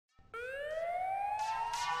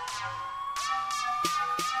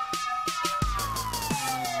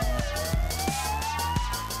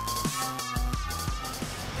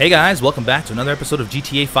Hey guys, welcome back to another episode of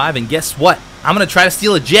GTA 5, and guess what? I'm gonna try to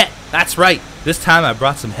steal a jet. That's right. This time I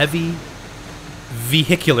brought some heavy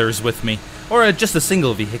vehiculars with me, or just a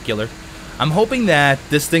single vehicular. I'm hoping that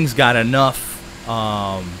this thing's got enough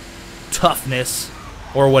toughness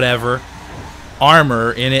or whatever,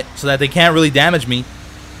 armor in it, so that they can't really damage me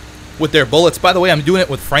with their bullets. By the way, I'm doing it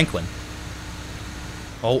with Franklin.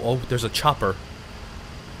 Oh, there's a chopper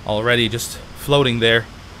already just floating there.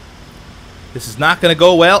 This is not going to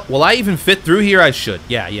go well. Will I even fit through here? I should.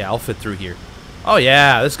 Yeah, I'll fit through here. Oh,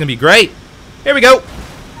 yeah, this is going to be great. Here we go.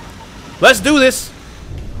 Let's do this.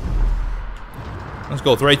 Let's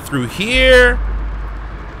go right through here.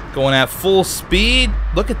 Going at full speed.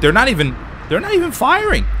 Look at, they're not even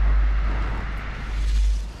firing.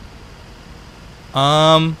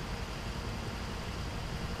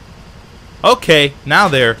 Okay, now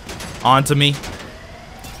they're onto me.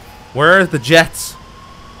 Where are the jets?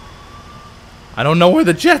 I don't know where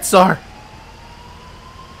the jets are.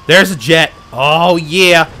 There's a jet. Oh,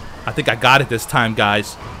 yeah. I think I got it this time,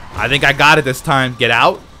 guys. I think I got it this time. Get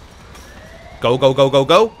out. Go, go, go, go,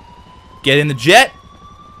 go. Get in the jet.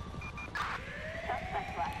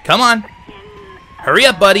 Come on. Hurry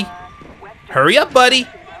up, buddy. Hurry up, buddy.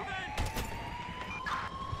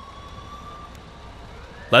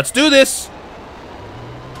 Let's do this.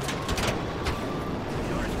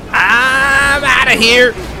 I'm out of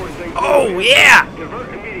here. Oh, yeah!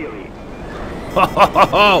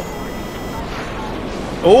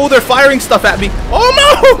 Oh, they're firing stuff at me. Oh,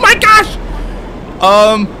 no! My gosh!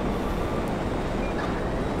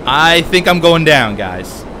 I think I'm going down,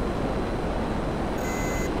 guys.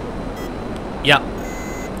 Yep.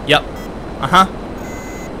 Uh-huh.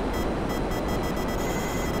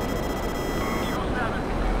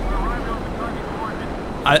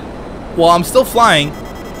 Well, I'm still flying.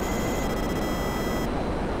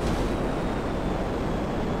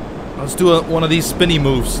 Let's do one of these spinny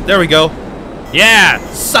moves. There we go. Yeah!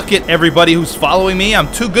 Suck it, everybody who's following me.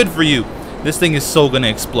 I'm too good for you. This thing is so gonna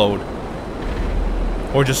explode.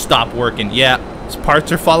 Or just stop working. Yeah,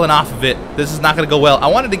 parts are falling off of it. This is not gonna go well. I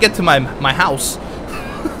wanted to get to my house.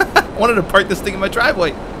 I wanted to park this thing in my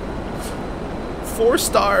driveway. 4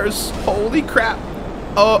 stars. Holy crap.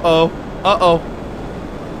 Uh-oh. Uh-oh.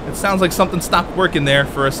 It sounds like something stopped working there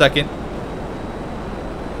for a second.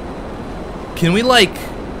 Can we, like...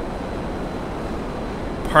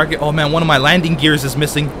 park it? Oh man, one of my landing gears is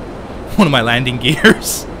missing. One of my landing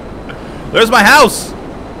gears. There's my house.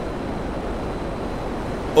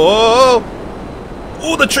 Oh,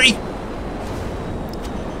 the tree.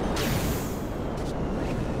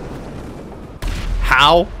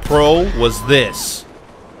 How pro was this?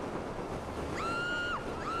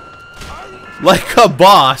 Like a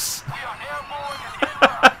boss.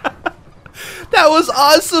 That was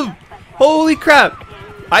awesome. Holy crap.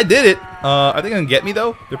 I did it. Are they gonna get me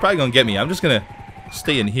though? They're probably gonna get me. I'm just gonna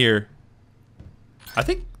stay in here. I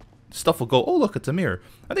think stuff will go. Oh, look, it's a mirror.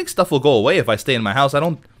 I think stuff will go away if I stay in my house. I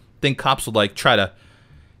don't think cops will like try to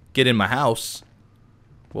get in my house.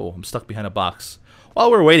 Whoa, I'm stuck behind a box.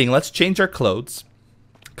 While we're waiting, let's change our clothes,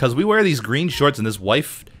 cause we wear these green shorts and this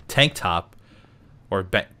wife tank top, or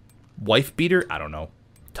wife beater. I don't know.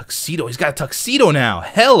 Tuxedo. He's got a tuxedo now.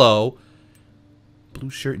 Hello. Blue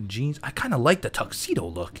shirt and jeans. I kind of like the tuxedo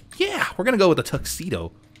look. Yeah, we're going to go with the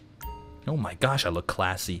tuxedo. Oh my gosh, I look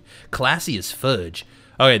classy. Classy as fudge.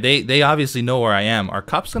 Okay, they obviously know where I am. Are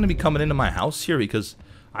cops going to be coming into my house here? Because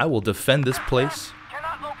I will defend this place.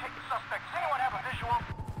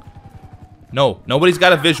 No, nobody's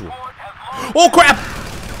got a visual. Oh crap!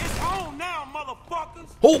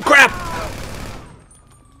 Oh crap!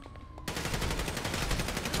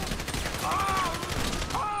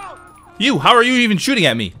 You, how are you even shooting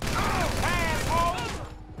at me?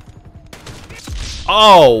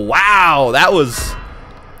 Oh, wow, that was...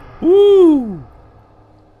 Woo!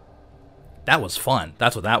 That was fun.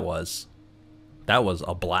 That's what that was. That was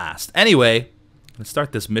a blast. Anyway, let's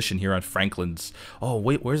start this mission here on Franklin's... Oh,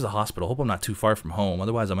 wait, where's the hospital? Hope I'm not too far from home.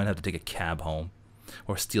 Otherwise, I might have to take a cab home.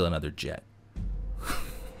 Or steal another jet.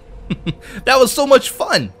 That was so much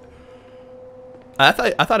fun! I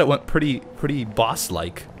thought it went pretty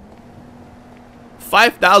boss-like.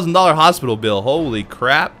 $5,000 hospital bill. Holy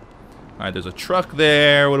crap. Alright, there's a truck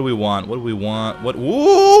there. What do we want? What do we want? What?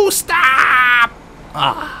 Ooh, stop!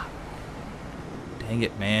 Ah. Dang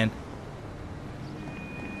it, man.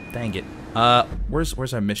 Dang it.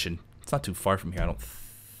 Where's our mission? It's not too far from here, I don't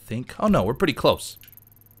think. Oh, no, we're pretty close.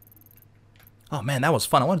 Oh, man, that was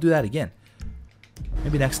fun. I want to do that again.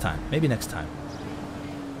 Maybe next time. Maybe next time.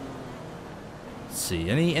 Let's see.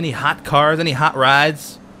 Any hot cars? Any hot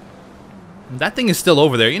rides? That thing is still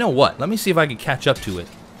over there. You know what? Let me see if I can catch up to it.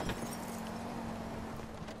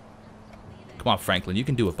 Come on, Franklin. You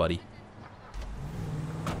can do it, buddy.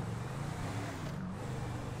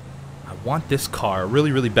 I want this car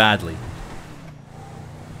really, really badly.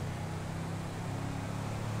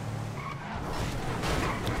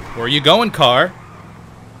 Where are you going, car?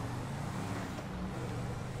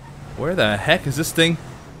 Where the heck is this thing?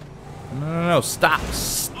 No, no, no. Stop.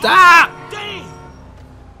 Stop! I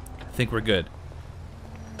think we're good.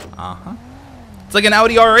 Uh-huh. It's like an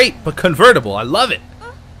Audi R8, but convertible. I love it.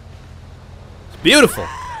 It's beautiful.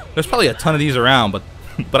 There's probably a ton of these around, but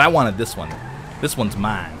I wanted this one. This one's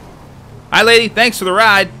mine. Hi, lady. Thanks for the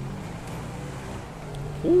ride.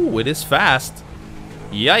 Ooh, it is fast.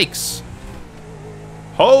 Yikes.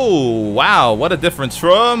 Oh, wow. What a difference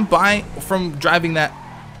from driving that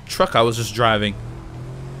truck I was just driving.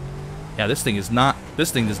 Yeah, this thing does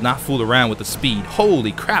not fool around with the speed.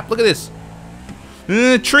 Holy crap. Look at this.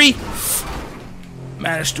 Tree.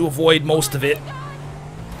 Managed to avoid most of it.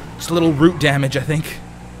 Just a little root damage, I think.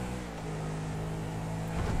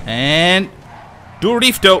 And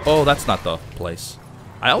Durifto. Oh, that's not the place.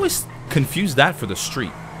 I always confuse that for the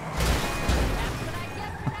street.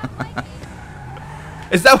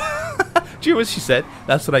 Is that? Do you hear what she said?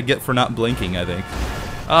 That's what I get for not blinking, I think.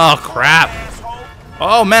 Oh, crap.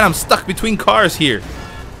 Oh, man, I'm stuck between cars here.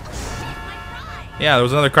 Yeah, there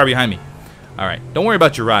was another car behind me. Alright, don't worry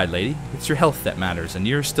about your ride, lady. It's your health that matters, and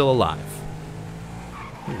you're still alive.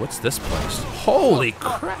 Ooh, what's this place? Holy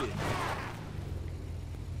crap.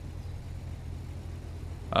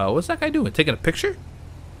 What's that guy doing? Taking a picture?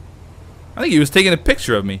 I think he was taking a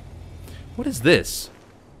picture of me. What is this?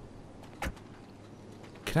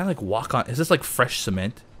 Can I, like, walk on? Is this, like, fresh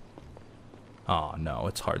cement? Oh, no,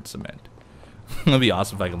 it's hard cement. That'd be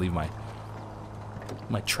awesome if I could leave my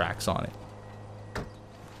tracks on it.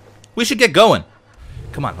 We should get going.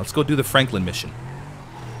 Come on, let's go do the Franklin mission.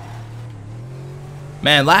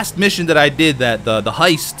 Man, last mission that I did, that the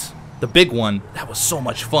heist, the big one, that was so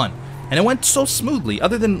much fun. And it went so smoothly,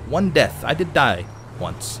 other than one death. I did die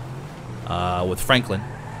once with Franklin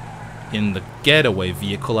in the getaway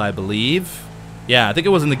vehicle, I believe. Yeah, I think it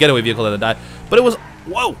was in the getaway vehicle that I died. But it was,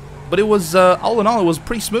 whoa! But it was, all in all, it was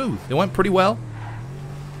pretty smooth. It went pretty well.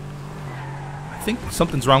 I think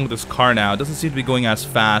something's wrong with this car now. It doesn't seem to be going as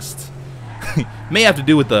fast. May have to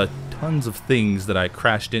do with the tons of things that I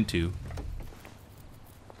crashed into.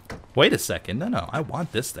 Wait a second. No, no. I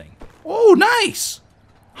want this thing. Oh, nice!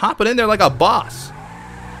 Hopping in there like a boss.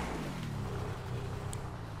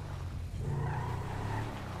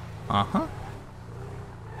 Uh-huh.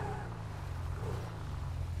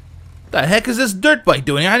 The heck is this dirt bike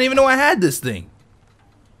doing? I didn't even know I had this thing.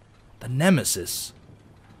 The Nemesis.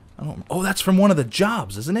 I don't. Oh, that's from one of the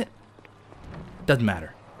jobs, isn't it? Doesn't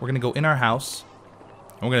matter. We're gonna go in our house,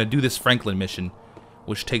 and we're gonna do this Franklin mission,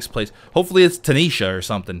 which takes place. Hopefully, it's Tanisha or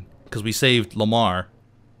something, because we saved Lamar.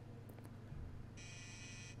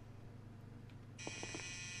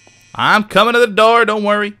 I'm coming to the door. Don't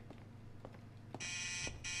worry.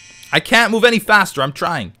 I can't move any faster. I'm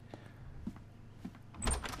trying.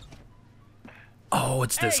 Oh,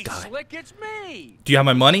 it's this guy. Slick, it's me. Do you have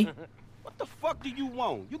my money? What the fuck do you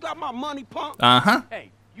want? You got my money, punk? Uh-huh.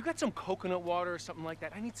 Hey, you got some coconut water or something like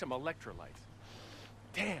that? I need some electrolytes.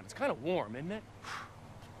 Damn, it's kind of warm, isn't it?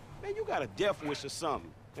 Man, you got a death wish or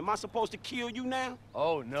something. Am I supposed to kill you now?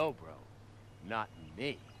 Oh, no, bro. Not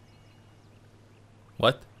me.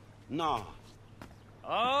 What? Nah.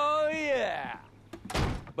 Oh, yeah.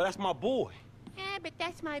 But that's my boy. Yeah, but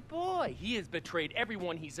that's my boy. He has betrayed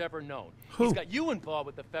everyone he's ever known. Who? He's got you involved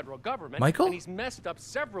with the federal government. Michael? And he's messed up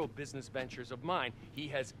several business ventures of mine. He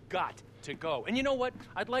has got to go. And you know what?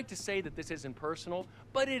 I'd like to say that this isn't personal,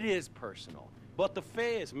 but it is personal. But the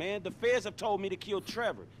feds, man. The feds have told me to kill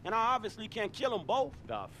Trevor. And I obviously can't kill them both.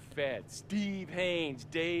 The feds. Steve Haynes,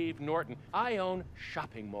 Dave Norton. I own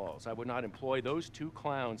shopping malls. I would not employ those two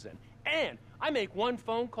clowns in. And I make one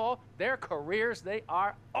phone call, their careers, they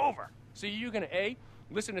are over. So you're gonna A,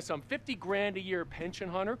 listen to some 50 grand a year pension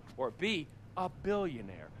hunter, or B, a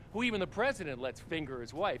billionaire, who even the president lets finger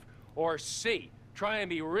his wife, or C, try and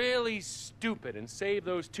be really stupid and save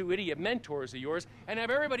those two idiot mentors of yours and have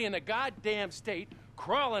everybody in the goddamn state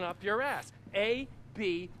crawling up your ass. A,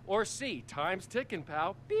 B, or C. Time's ticking,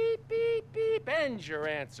 pal. Beep, beep, beep. And your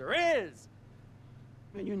answer is...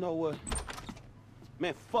 Man, you know what?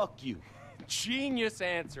 Man, fuck you. Genius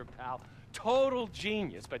answer, pal. Total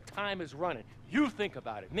genius, but time is running. You think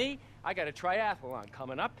about it. Me, I got a triathlon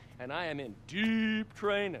coming up, and I am in deep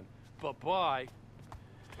training. Bye-bye.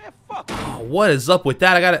 Man, fuck you. Oh, what is up with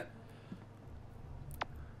that? I gotta...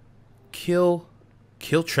 Kill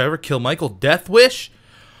Trevor, kill Michael, death wish?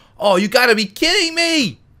 Oh, you gotta be kidding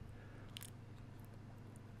me!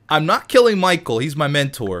 I'm not killing Michael. He's my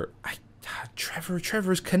mentor.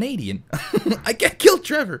 Trevor's Canadian. I can't kill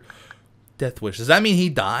Trevor. Death wish. Does that mean he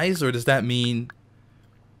dies, or does that mean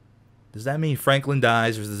Franklin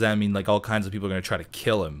dies, or does that mean like all kinds of people are gonna try to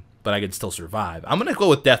kill him, but I can still survive? I'm gonna go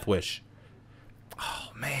with death wish. Oh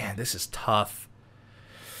man, this is tough.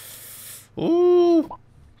 Ooh.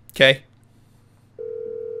 Okay.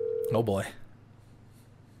 Oh boy.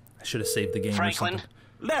 I should have saved the game. Franklin? Or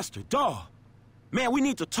something. Lester, dawg. Man, we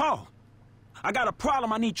need to talk. I got a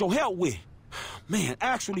problem I need your help with. Man,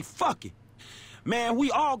 actually, fuck it. Man,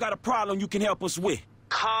 we all got a problem you can help us with.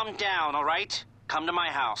 Calm down, all right? Come to my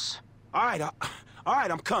house. All right,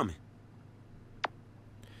 I'm coming.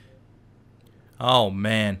 Oh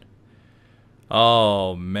man.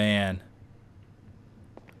 Oh man.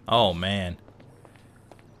 Oh man.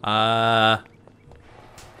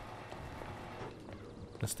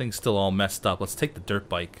 This thing's still all messed up. Let's take the dirt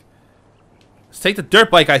bike. Let's take the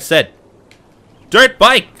dirt bike, I said. Dirt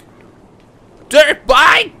bike! Dirt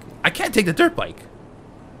bike! I can't take the dirt bike.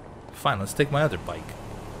 Fine, let's take my other bike.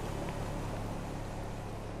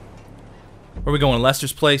 Where are we going?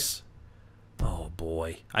 Lester's place? Oh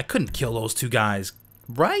boy. I couldn't kill those two guys.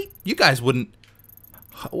 Right? You guys wouldn't.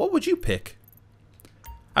 What would you pick?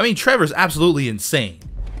 I mean, Trevor's absolutely insane.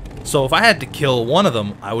 So if I had to kill one of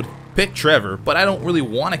them, I would pick Trevor, but I don't really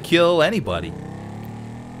want to kill anybody.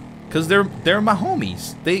 Because they're my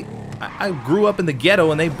homies. I grew up in the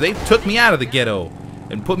ghetto, and they took me out of the ghetto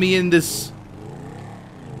and put me in this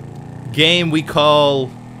game we call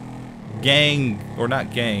gang, or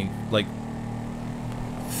not gang, like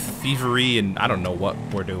thievery, and I don't know what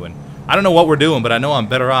we're doing. I don't know what we're doing, but I know I'm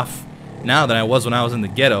better off now than I was when I was in the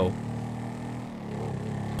ghetto.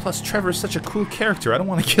 Plus, Trevor's such a cool character. I don't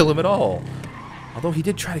want to kill him at all. Although he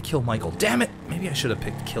did try to kill Michael. Damn it! Maybe I should have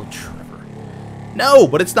picked kill Trevor. No,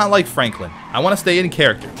 but it's not like Franklin. I want to stay in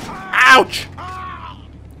character. Ouch!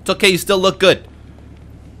 It's okay, you still look good.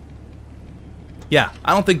 Yeah,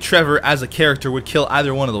 I don't think Trevor as a character would kill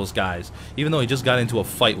either one of those guys. Even though he just got into a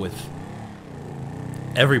fight with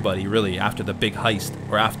everybody, really, after the big heist.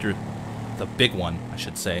 Or after the big one, I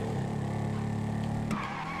should say.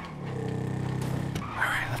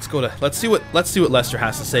 Alright, let's see what Lester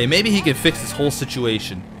has to say. Maybe he can fix this whole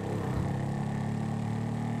situation.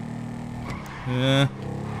 Are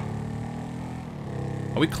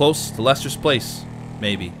we close to Lester's place?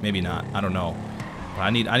 Maybe, maybe not. I don't know. But I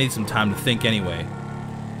need some time to think anyway.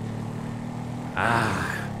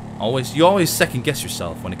 You always second guess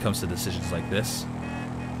yourself when it comes to decisions like this.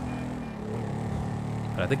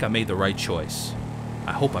 But I think I made the right choice.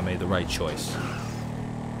 I hope I made the right choice.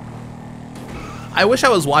 I wish I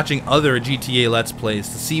was watching other GTA Let's Plays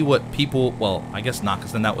to see what people... Well, I guess not,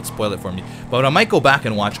 because then that would spoil it for me. But I might go back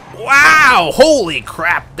and watch... Wow! Holy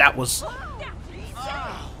crap! That was...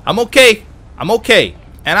 I'm okay. I'm okay.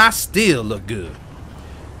 And I still look good.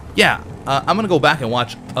 Yeah, I'm going to go back and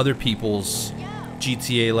watch other people's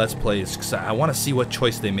GTA Let's Plays, because I want to see what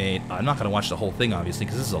choice they made. I'm not going to watch the whole thing, obviously,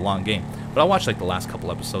 because this is a long game. But I'll watch, like, the last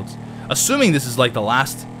couple episodes. Assuming this is, like, the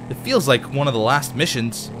last... It feels like one of the last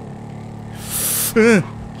missions...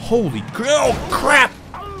 Holy crap!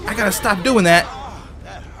 I gotta stop doing that.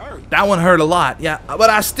 That one hurt a lot, yeah, but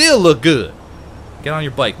I still look good. Get on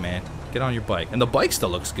your bike, man. Get on your bike. And the bike still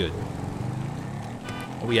looks good.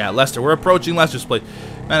 Oh yeah, Lester. We're approaching Lester's place.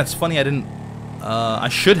 Man, it's funny I didn't... I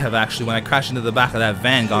should have actually, when I crashed into the back of that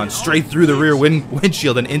van, gone straight through the rear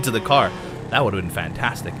windshield and into the car. That would have been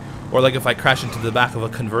fantastic. Or like if I crashed into the back of a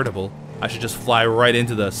convertible, I should just fly right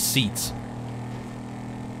into the seats.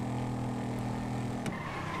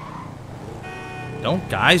 Don't,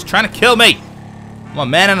 guys, trying to kill me. I'm a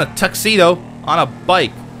man in a tuxedo on a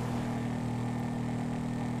bike.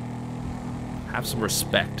 Have some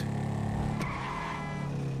respect.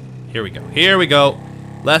 Here we go. Here we go.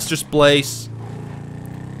 Lester's place.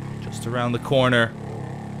 Just around the corner.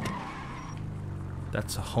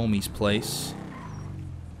 That's a homie's place.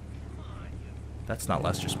 That's not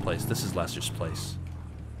Lester's place. This is Lester's place.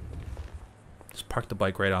 Just park the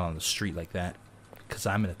bike right out on the street like that. Because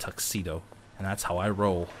I'm in a tuxedo. And that's how I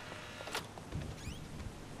roll.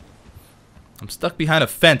 I'm stuck behind a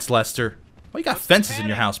fence, Lester. Why you got fences in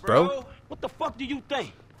your house, bro? What the fuck do you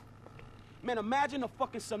think? Man, imagine a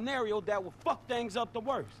fucking scenario that would fuck things up the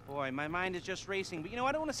worst. Boy, my mind is just racing. But you know,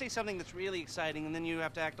 I don't want to say something that's really exciting and then you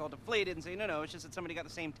have to act all deflated and say, no, it's just that somebody got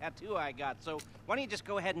the same tattoo I got. So why don't you just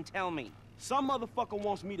go ahead and tell me? Some motherfucker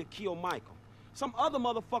wants me to kill Michael. Some other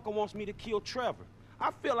motherfucker wants me to kill Trevor.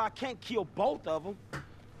 I feel I can't kill both of them.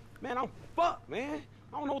 Man, I'm fucked, man.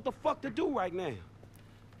 I don't know what the fuck to do right now.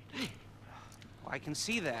 Well, I can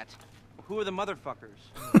see that. Who are the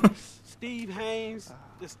motherfuckers? Steve Haynes,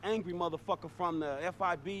 this angry motherfucker from the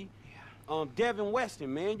FIB. Devin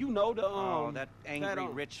Weston, man. You know the, oh, that angry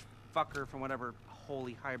rich fucker from whatever hole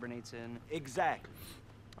he hibernates in. Exactly.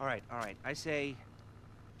 All right. I say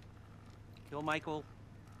kill Michael,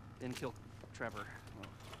 then kill Trevor.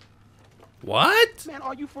 What? Man,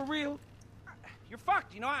 are you for real? You're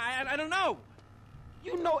fucked, you know? I don't know.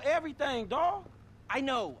 You know everything, dog. I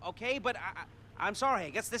know, okay? But I'm sorry. I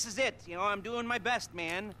guess this is it. You know, I'm doing my best,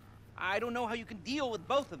 man. I don't know how you can deal with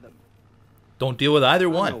both of them. Don't deal with either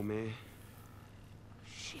one. I know, man.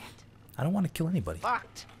 Shit. I don't want to kill anybody.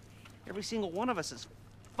 Fucked. Every single one of us is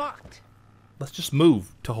fucked. Let's just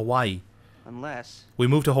move to Hawaii. Unless, We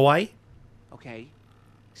move to Hawaii? okay,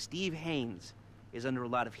 Steve Haynes is under a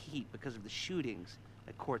lot of heat because of the shootings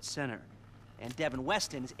at Court Center. And Devin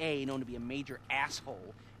Weston is A, known to be a major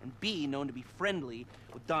asshole, and B, known to be friendly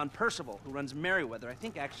with Don Percival, who runs Merriweather. I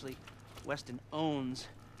think, actually, Weston owns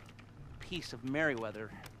a piece of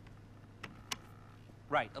Merriweather.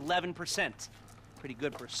 Right, 11%. Pretty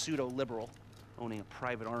good for a pseudo-liberal owning a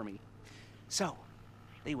private army. So,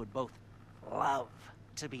 they would both love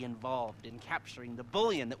to be involved in capturing the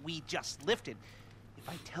bullion that we just lifted. If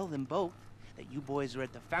I tell them both that you boys are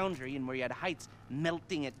at the foundry in Marietta Heights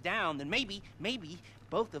melting it down, then maybe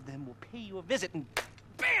both of them will pay you a visit and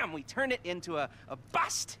bam, we turn it into a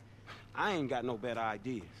bust. I ain't got no better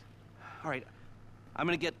ideas. All right, I'm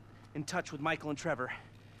gonna get in touch with Michael and Trevor.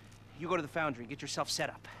 You go to the foundry, get yourself set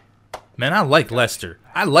up. Man, I like Lester.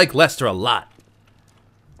 I like Lester a lot.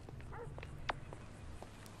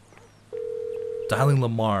 Dialing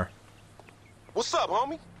Lamar. What's up,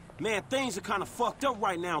 homie? Man, things are kind of fucked up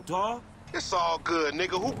right now, dog. It's all good,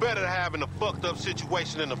 nigga. Who better to have in a fucked up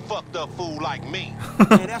situation than a fucked up fool like me?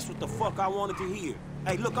 Man, that's what the fuck I wanted to hear.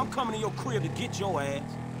 Hey, look, I'm coming to your crib to get your ass.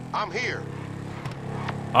 I'm here.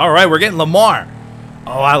 All right, we're getting Lamar.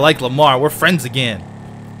 Oh, I like Lamar. We're friends again.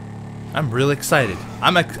 I'm really excited.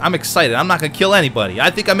 I'm excited. I'm not gonna kill anybody.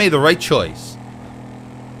 I think I made the right choice.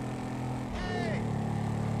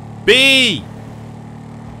 B.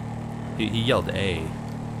 He yelled A.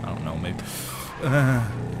 I don't know. Maybe.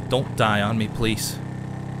 Don't die on me, please.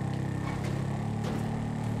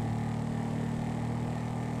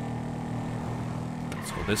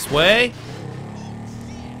 Let's go this way.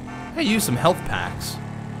 I use some health packs.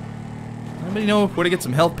 Anybody know where to get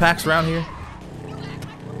some health packs around here?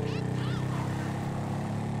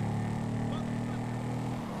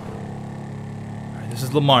 Alright, this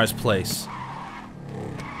is Lamar's place.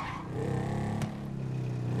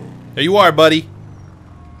 There you are, buddy.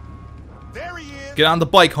 There he is. Get on the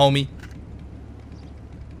bike, homie.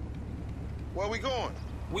 Where we going?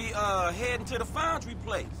 We, heading to the foundry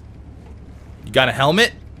place. You got a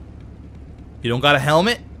helmet? You don't got a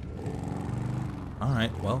helmet?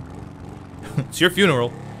 Alright, well. It's your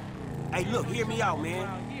funeral. Hey, look, hear me out, man.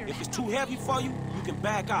 If it's too heavy for you, you can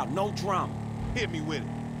back out. No drama. Hit me with it.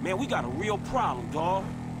 Man, we got a real problem, dawg.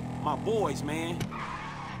 My boys, man.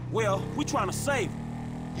 Well, we trying to save them.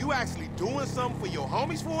 You actually doing something for your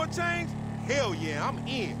homies for a change? Hell yeah, I'm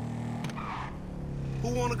in.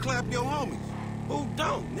 Who wanna clap your homies? Who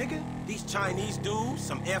don't, nigga? These Chinese dudes,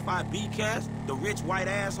 some FIB cats, the rich white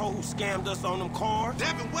asshole who scammed us on them cars.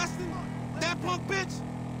 Devin Weston? That punk bitch?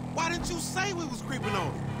 Why didn't you say we was creeping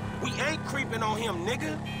on him? We ain't creeping on him,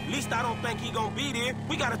 nigga. At least I don't think he gonna be there.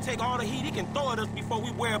 We gotta take all the heat he can throw at us before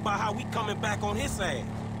we worry about how we coming back on his ass.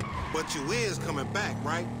 But you is coming back,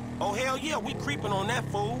 right? Oh, hell yeah, we creeping on that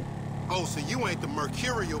fool. Oh, so you ain't the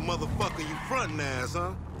mercurial motherfucker you frontin' as,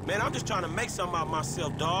 huh? Man, I'm just trying to make something out of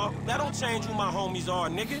myself, dawg. That don't change who my homies are,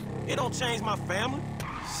 nigga. It don't change my family.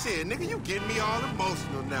 Shit, nigga, you getting me all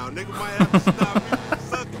emotional now. Nigga might have to stop you from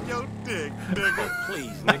sucking your dick, nigga.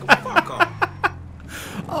 Please, nigga, fuck off.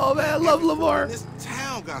 Oh man, I love Lamar. This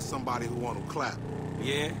town got somebody who want to clap.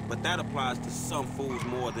 Yeah, but that applies to some fools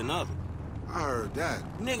more than others. I heard that.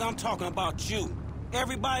 Nigga, I'm talking about you.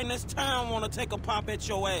 Everybody in this town wanna take a pop at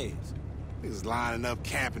your ass. Niggas lining up,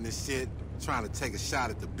 camping and shit, trying to take a shot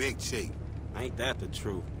at the big chick. Ain't that the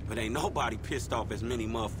truth? But ain't nobody pissed off as many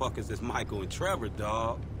motherfuckers as Michael and Trevor,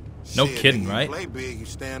 dawg. No Shit, kidding, nigga, right? You play big, you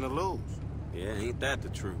stand to lose. Yeah, ain't that the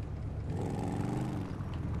truth?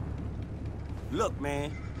 Look,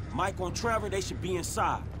 man, Michael and Trevor, they should be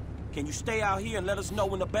inside. Can you stay out here and let us know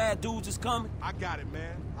when the bad dudes is coming? I got it,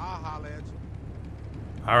 man. I'll holler at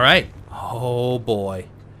you. Alright. Oh boy.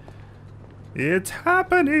 It's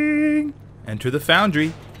happening. Enter the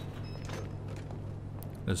foundry.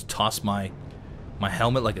 Just toss my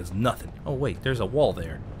helmet like it's nothing. Oh wait, there's a wall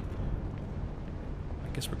there. I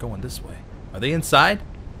guess we're going this way. Are they inside?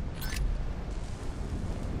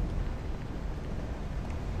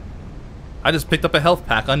 I just picked up a health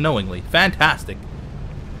pack unknowingly. Fantastic.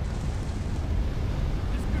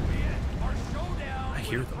 This could be it. Our showdown I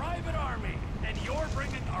hear with them. Private Army. And you're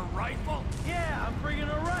bringing a rifle? Yeah, I'm bringing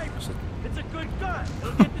a rifle. It's a good gun.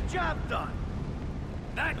 It'll get the job done.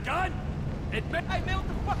 That gun? It Hey, man, what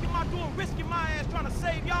the fuck am I doing risking my ass trying to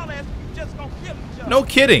save y'all ass? You just gonna kill each other. No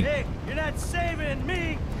kidding. Hey, you're not saving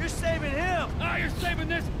me. You're saving him. Ah, you're saving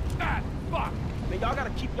this. Ah, fuck. Man, y'all gotta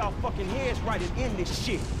keep y'all fucking heads right and end this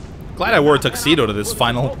shit. Glad I wore a tuxedo to this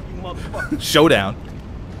final You motherfuckers. showdown.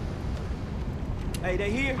 Hey,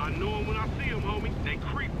 they here? I know them when I see them, homie. They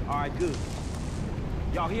creep. All right, good.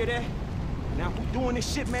 Y'all hear that? Now, if we're doing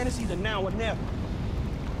this shit, man, it's either now or never.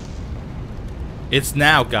 It's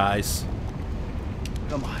now, guys.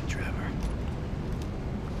 Come on, Trevor.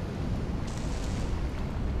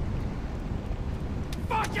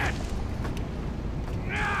 Fuck it!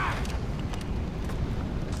 Ah!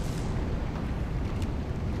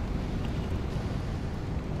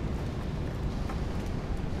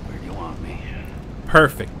 Where do you want me?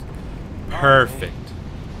 Perfect. Perfect.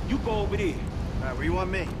 You go over there. All right, where you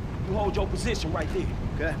want me? You hold your position right there.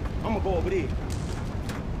 Okay. I'm gonna go over there.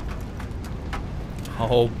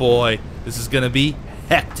 Oh boy, this is gonna be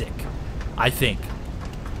hectic, I think.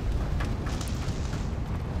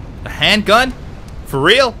 A handgun? For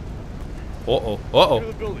real? Uh-oh, uh-oh. To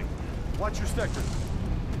the building. Watch your sector.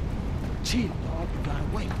 Chill, dog. You gotta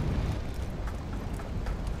wait.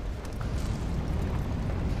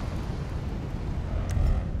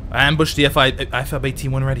 Ambush the FIB-18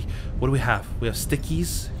 when ready. What do we have? We have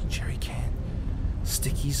stickies, jerry can,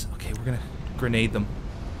 stickies. Okay, we're gonna grenade them.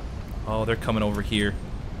 Oh, they're coming over here.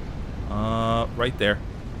 Right there.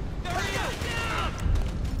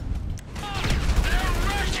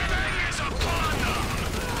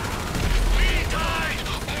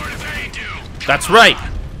 That's right.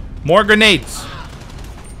 More grenades.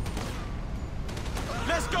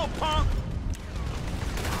 Let's go, punk.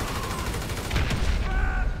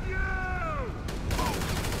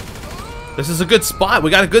 This is a good spot. We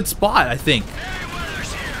got a good spot, I think.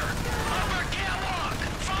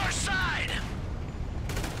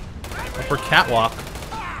 Upper catwalk.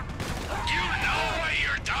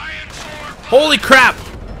 Holy crap!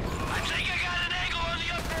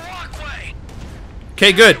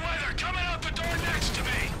 Okay, good.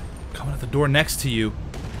 Coming at the door next to you.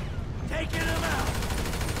 Taking him out.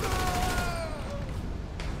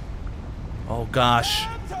 Oh gosh.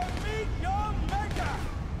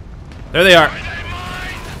 There they are.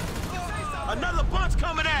 Another bunch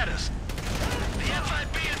coming at us. The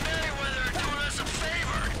FIB and Merriweather are doing us a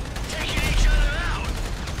favor, taking each other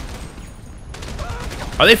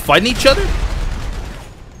out. Are they fighting each other?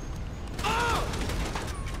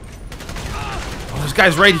 Oh, this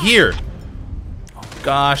guy's right here. Oh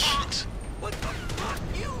gosh.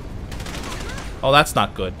 Oh, that's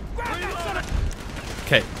not good.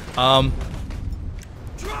 Okay.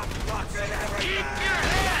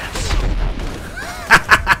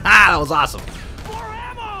 That was awesome.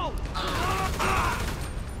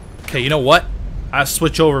 Okay, you know what? I'll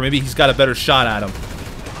switch over. Maybe he's got a better shot at him.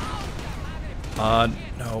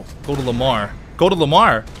 No. Go to Lamar. Go to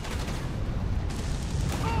Lamar.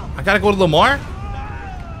 I gotta go to Lamar?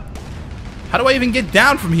 How do I even get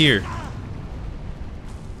down from here?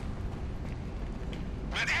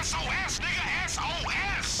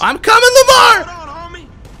 I'm coming, Lamar! Hold on, homie.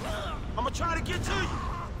 I'm gonna try to get to you.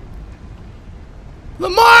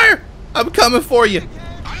 Lamar! I'm coming for you.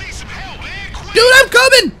 I need some help, man. Quick. Dude, I'm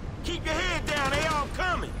coming! Keep your head down. They all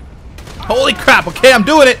coming. Holy crap, okay, I'm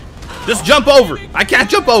doing it. Just jump over. I can't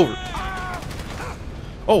jump over.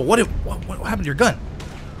 Oh, what happened to your gun?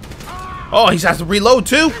 Oh, he has to reload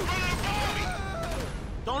too?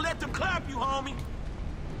 Don't let them clap you, homie.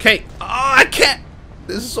 Okay. Oh, I can't.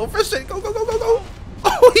 This is so frustrating. Go, go, go, go, go.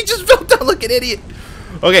 Oh, he just fell down like an idiot.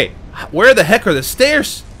 Okay, where the heck are the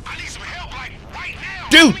stairs? I need some help, like right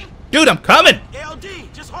now. Dude, I'm coming.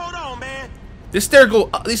 LD, just hold on, man. These stairs go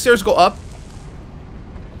up. These stairs go up.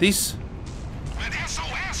 These.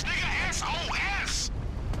 SOS, nigga, SOS.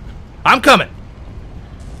 I'm coming.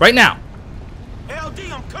 Right now.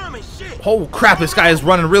 LD, I'm coming. Shit. Oh crap, this guy is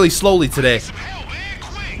running really slowly today. Some help, man,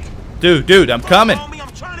 quick. Dude, I'm coming. Homie,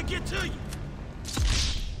 I'm trying to get to you.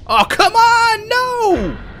 Oh, come on,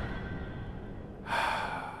 no!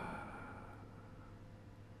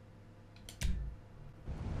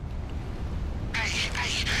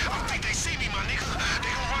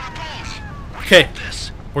 Okay,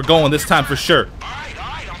 we're going this time for sure.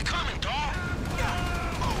 I'm coming, dog.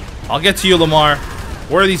 I'll get to you, Lamar.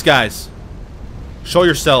 Where are these guys? Show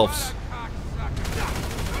yourselves.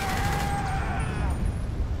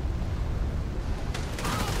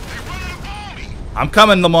 I'm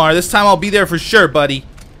coming, Lamar. This time I'll be there for sure, buddy.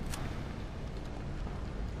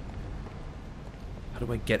 How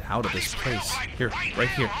do I get out of this place? Here, right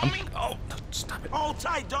here. Oh, stop it. Hold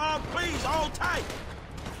tight, dog. Please, hold tight.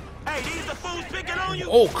 Hey, these the fools picking on you?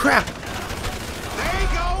 Oh, crap. There you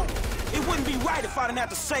go. It wouldn't be right if I didn't have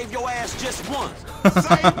to save your ass just once.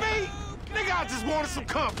 Save me? Nigga, I just wanted some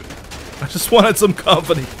company. I just wanted some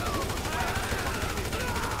company.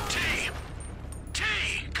 T,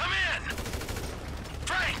 come in.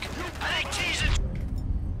 Frank, I think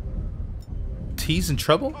T's in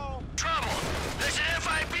trouble? trouble. There's an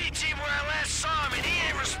FIB team where I last saw him and he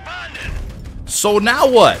ain't responding. So now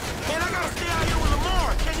what? Man, I gotta stay out here with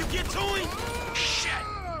Lamar. Can you get to him? Shit.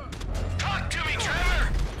 Talk to me, Trevor.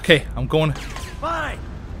 Okay, I'm going. Fine.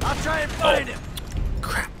 I'll try and find him.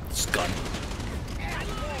 Crap, this gun.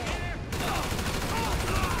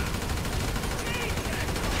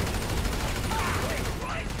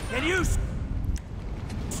 Can you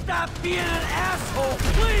stop being an asshole,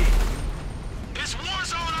 please? It's war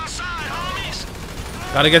zone outside, homies.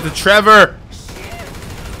 Gotta get to Trevor.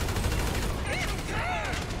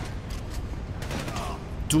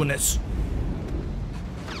 Doing this.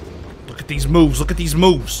 Look at these moves. Look at these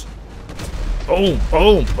moves. Boom,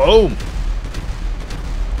 boom, boom.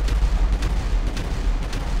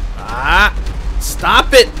 Ah,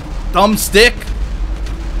 stop it, thumbstick.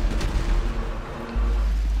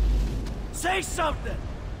 Say something.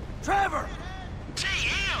 Trevor. T,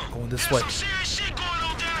 him. Going this There's way. some serious shit going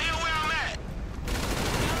on down here where I'm at.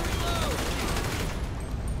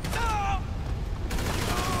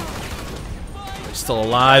 He's still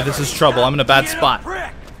alive. This is trouble. I'm in a bad Being spot.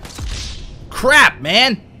 prick. Crap,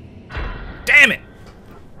 man. Damn it.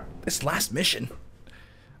 This last mission,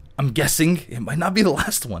 I'm guessing it might not be the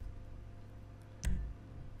last one.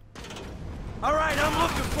 All right, I'm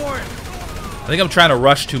looking for him. I think I'm trying to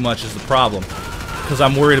rush too much is the problem. Because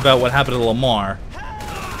I'm worried about what happened to Lamar.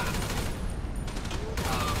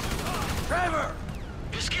 Trevor.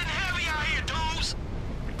 It's getting heavy out here, dudes.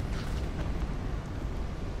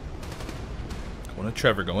 Going to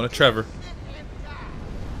Trevor, going to Trevor.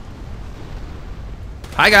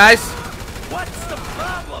 Hi, guys. What's the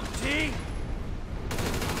problem, T?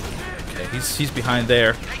 Okay, he's behind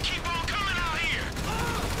there. They keep on coming out here.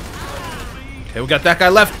 Okay, we got that guy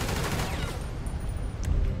left.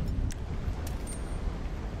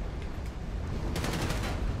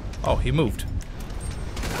 Oh, he moved.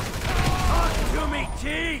 Talk to me,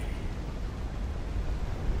 T.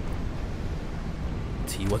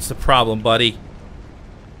 T, what's the problem, buddy?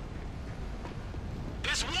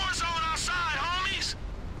 It's war zone outside, homies.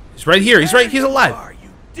 He's right here. He's right. He's Who alive. are you,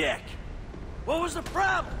 dick? What was the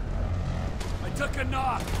problem? I took a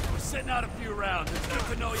knock. I was sitting out a few rounds. It's good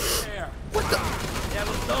to know you're there. What the? Yeah,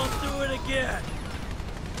 well, don't do it again.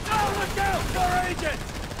 Oh, look out! More agents!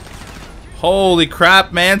 Holy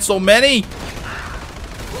crap, man. So many.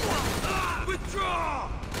 Withdraw!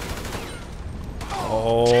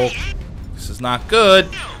 Oh, this is not good.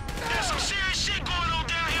 There's some serious shit going on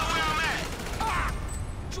down here where I'm at.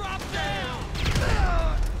 Drop down!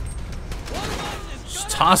 Just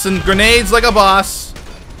tossing grenades like a boss. It's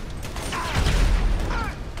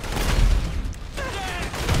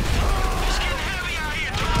getting heavy out here,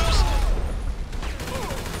 dudes.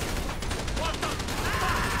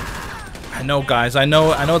 I know, guys. I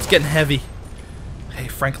know it's getting heavy. Hey,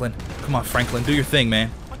 Franklin. Come on, Franklin. Do your thing, man.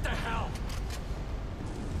 What the hell?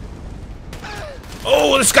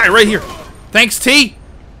 Oh, this guy right here. Thanks, T.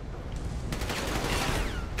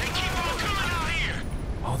 They keep on coming out here.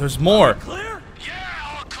 Oh, there's more. Clear?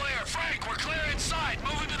 Yeah, all clear. Frank, we're clear inside.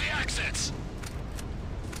 Moving to the exits.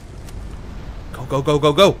 Go, go, go,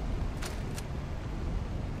 go, go.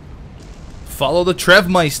 Follow the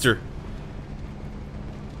Trevmeister.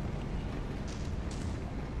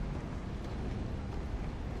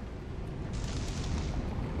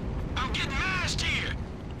 I'm getting mashed here.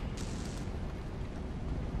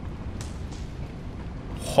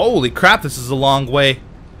 Holy crap, this is a long way.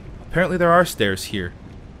 Apparently there are stairs here.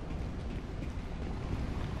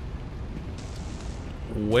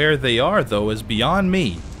 Where they are, though, is beyond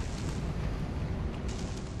me.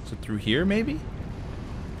 Is it through here, maybe?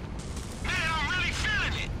 Man, I'm really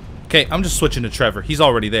feeling it. Okay, I'm just switching to Trevor. He's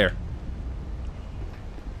already there.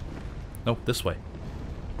 Nope, this way.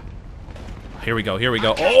 Here we go, here we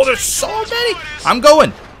go. Oh, there's so many! I'm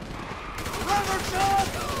going! Absorb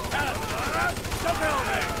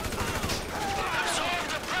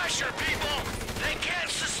the pressure, people. They can't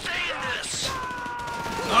sustain this.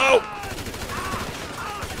 Oh!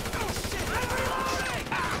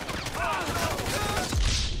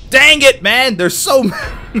 Dang it, man! There's so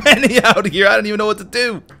many out here. I don't even know what to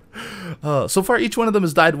do. So far, each one of them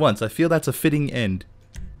has died once. I feel that's a fitting end.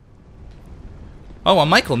 Oh, I'm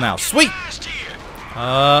Michael now. Sweet!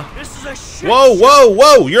 This is a shit Whoa, whoa,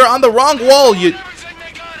 whoa! You're on the wrong wall, you...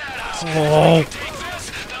 Oh.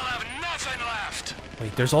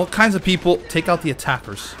 Wait, there's all kinds of people. Take out the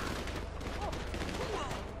attackers.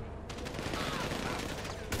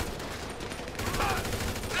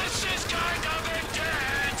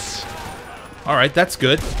 Alright, that's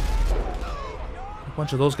good. A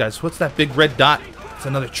bunch of those guys. What's that big red dot? It's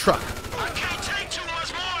another truck.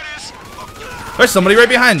 There's somebody right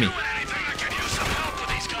behind me.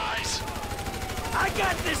 I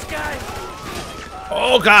got this guy.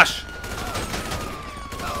 Oh gosh.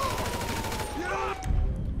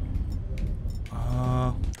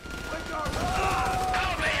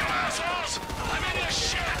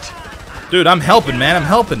 Dude, I'm helping, man. I'm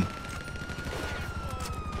helping.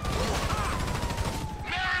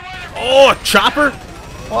 Oh, a chopper?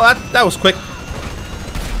 Well, that was quick.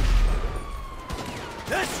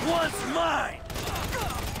 This one's mine.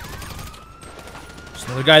 There's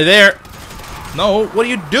another guy there. No, what are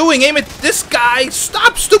you doing? Aim at this guy.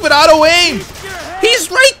 Stop, stupid auto aim. He's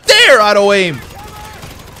right there, auto aim.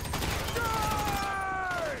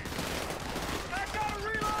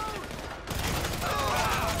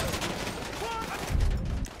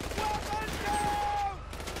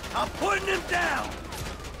 I'm putting him down.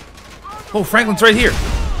 Oh, Franklin's right here.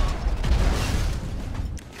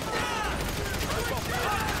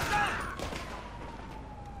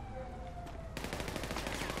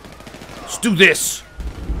 Let's do this.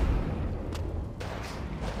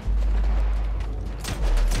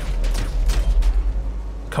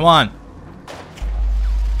 Come on.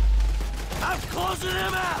 I'm closing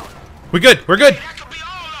him out. We're good. We're good. That could be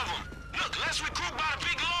all of them. Look, let's regroup by the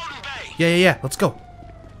big loading bay. Yeah. Let's go.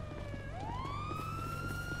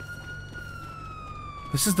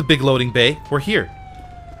 This is the big loading bay. We're here.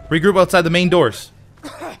 Regroup outside the main doors.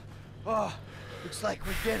 Oh, looks like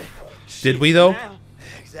we did it. Did we, though?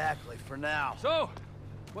 Exactly, for now. So,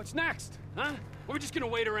 what's next, huh? Are we just gonna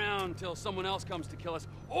wait around till someone else comes to kill us?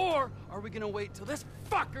 Or are we gonna wait till this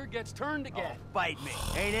fucker gets turned again? Oh, bite me.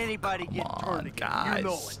 Ain't anybody getting turned again. guys. You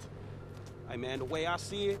know it. Hey, man, the way I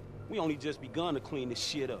see it, we only just begun to clean this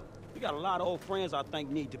shit up. We got a lot of old friends I think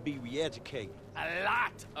need to be re-educated. A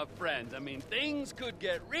lot of friends. I mean, things could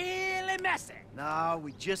get really messy. No,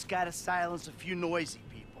 we just gotta silence a few noisy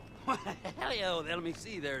people. Hell yeah, let me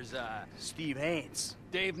see. There's, Steve Haynes.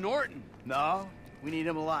 Dave Norton. No, we need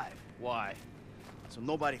him alive. Why? So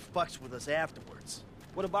nobody fucks with us afterwards.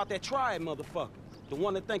 What about that triad motherfucker? The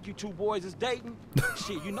one that think you two boys is dating?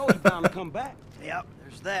 Shit, you know he bound to come back. Yep,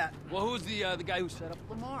 there's that. Well, who's the guy who set up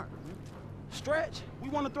Lamar? Stretch, we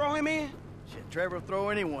want to throw him in? Shit, Trevor will throw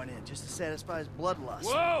anyone in just to satisfy his bloodlust.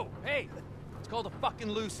 Whoa! Hey! It's called a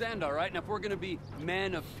fucking loose end, all right? And if we're gonna be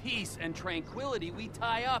men of peace and tranquility, we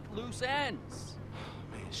tie up loose ends.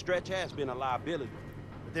 Man, Stretch has been a liability.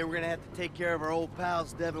 But then we're gonna have to take care of our old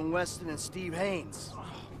pals Devin Weston and Steve Haynes. Oh,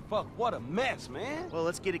 fuck, what a mess, man. Well,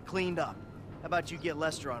 let's get it cleaned up. How about you get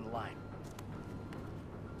Lester on the line?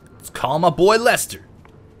 Let's call my boy Lester.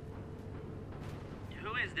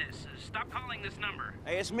 Who is this? Stop calling this number.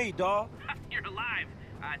 Hey, it's me, dawg. You're alive.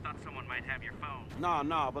 I thought someone might have your phone.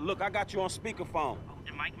 Nah, but look, I got you on speakerphone. Oh,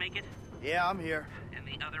 did Mike make it? Yeah, I'm here. And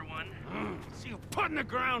the other one? See you putting the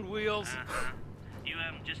ground wheels. You,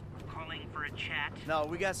 just calling for a chat? No,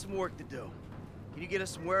 we got some work to do. Can you get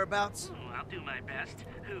us some whereabouts? Oh, I'll do my best.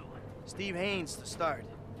 Who? Steve Haynes to start.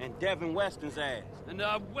 And Devin Weston's ass. And,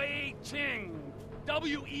 Wei Ching.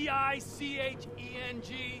 W-E-I-C-H-E-N-G.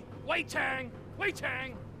 Wei Chang.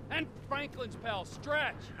 And Franklin's pal,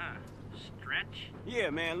 Stretch. Huh. Stretch? Yeah,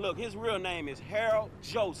 man, look, his real name is Harold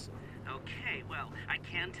Joseph. Okay, well, I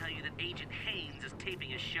can tell you that Agent Haynes is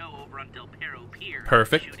taping a show over on Del Perro Pier.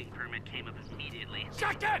 Perfect. Shooting permit came up immediately.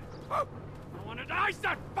 Shut it! I wanted to ice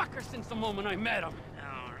that fucker since the moment I met him.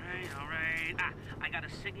 All right. I got a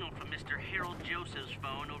signal from Mr. Harold Joseph's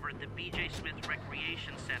phone over at the B.J. Smith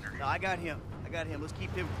Recreation Center. No, I got him. Let's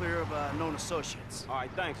keep him clear of known associates. All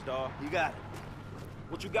right, thanks, dawg. You got it.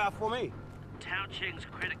 What you got for me? Tao Ching's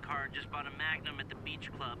credit card just bought a Magnum at the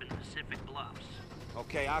beach club in Pacific Bluffs.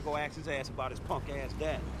 Okay, I'll go ask his ass about his punk-ass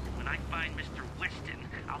dad. When I find Mr. Weston,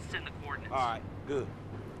 I'll send the coordinates. All right, good.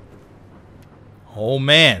 Oh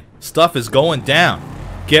man, stuff is going down.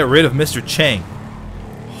 Get rid of Mr. Chang.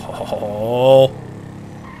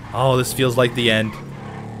 Oh, this feels like the end.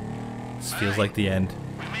 This feels like the end.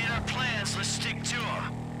 We made our plans. Let's stick to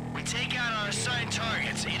them. We take out our assigned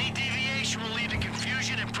targets. Any deviation will lead to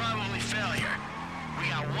confusion and probably failure. We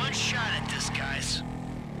got one shot at this, guys.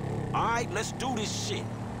 All right, let's do this shit.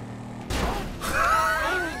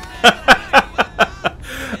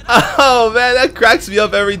 Oh man, that cracks me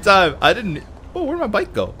up every time. I didn't. Oh, where'd my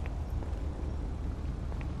bike go?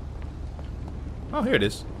 Oh, here it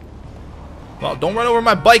is. Well, don't run over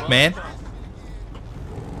my bike, man.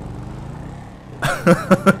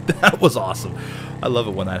 That was awesome. I love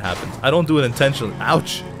it when that happens. I don't do it intentionally.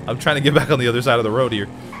 Ouch. I'm trying to get back on the other side of the road here.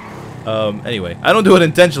 Anyway, I don't do it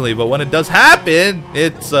intentionally, but when it does happen,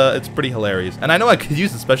 it's pretty hilarious. And I know I could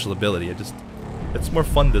use the special ability. It's more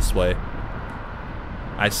fun this way.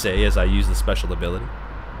 I say as I use the special ability.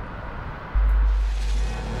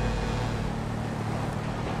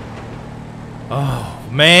 Oh,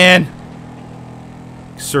 man.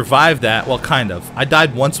 Survived that. Well, kind of. I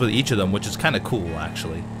died once with each of them, which is kind of cool,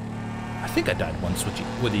 actually. I think I died once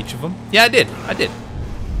with each of them. Yeah, I did. I did.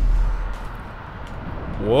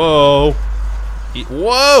 Whoa.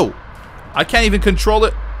 Whoa. I can't even control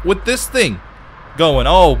it with this thing going.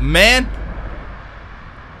 Oh, man.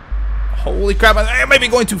 Holy crap. I might be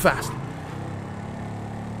going too fast.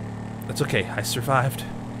 That's okay. I survived.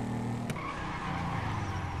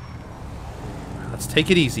 Let's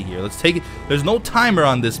take it easy here. Let's take it. There's no timer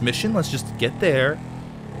on this mission. Let's just get there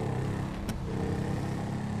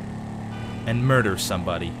and murder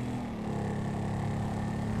somebody.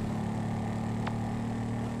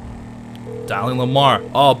 Dialing Lamar.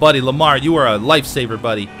 Oh, buddy, Lamar, you are a lifesaver,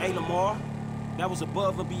 buddy. Hey, Lamar. That was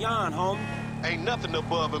above and beyond, homie. Ain't nothing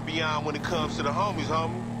above and beyond when it comes to the homies,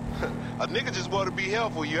 homie. A nigga just want to be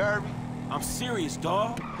helpful, you heard me? I'm serious,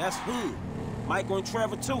 dawg. That's hood. Michael and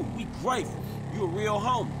Trevor, too. We grateful. You a real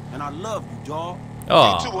homie, and I love you, dawg.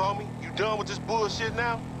 Oh. Me too, homie. You done with this bullshit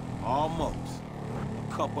now? Almost.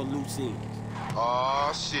 A couple loose ends.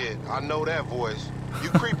 Aw, shit. I know that voice. You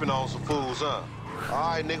creeping on some fools, huh?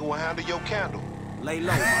 All right, nigga, well, handle your candle. Lay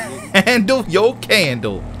low, my nigga. Handle your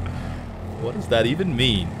candle. What does that even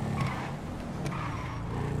mean?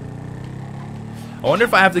 I wonder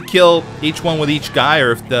if I have to kill each one with each guy,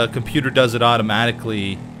 or if the computer does it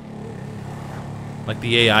automatically. Like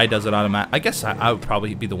the AI does it automatically. I guess I would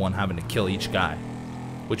probably be the one having to kill each guy.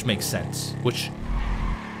 Which makes sense. Which...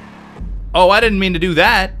 Oh, I didn't mean to do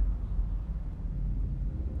that.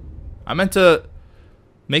 I meant to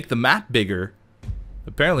make the map bigger.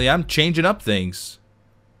 Apparently, I'm changing up things.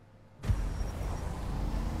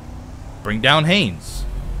 Bring down Haynes.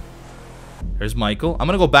 There's Michael. I'm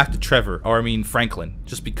gonna go back to Trevor, or I mean Franklin,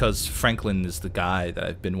 just because Franklin is the guy that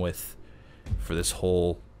I've been with for these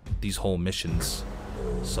whole missions.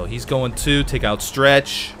 So he's going to take out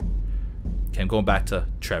Stretch. Okay, I'm going back to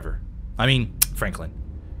Trevor. I mean Franklin.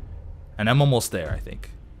 And I'm almost there, I think.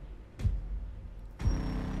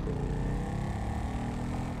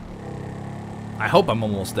 I hope I'm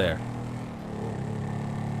almost there.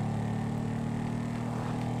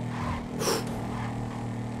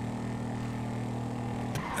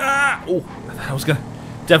 Ah! Oh, I was gonna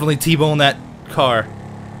definitely T-bone that car.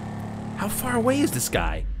 How far away is this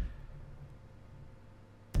guy?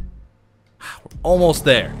 We're almost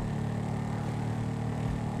there.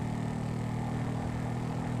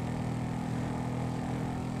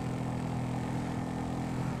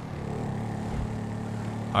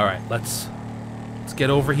 All right, let's get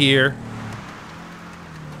over here.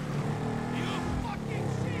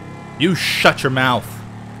 You shut your mouth.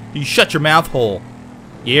 You shut your mouth hole.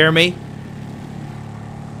 You hear me?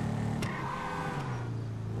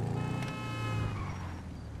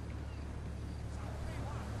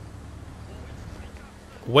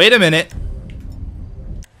 Wait a minute.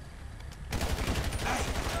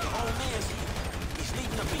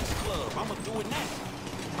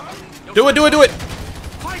 Do it, do it, do it.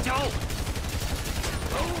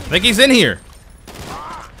 I think he's in here.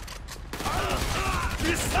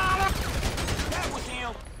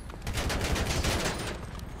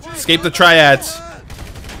 Escape the triads.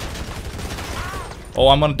 Oh,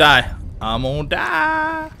 I'm gonna die. I'm gonna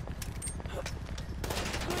die.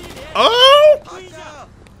 Oh!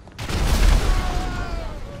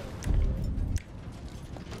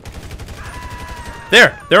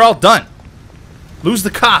 There, they're all done. Lose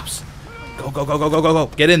the cops. Go, go, go, go, go, go, go.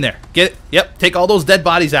 Get in there. Get it. Yep, take all those dead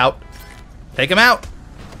bodies out. Take them out.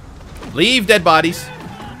 Leave dead bodies.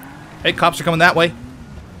 Hey, cops are coming that way.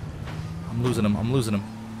 I'm losing them. I'm losing them.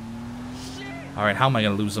 Alright, how am I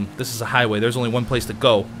going to lose them? This is a highway. There's only one place to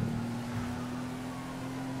go.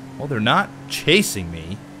 Well, they're not chasing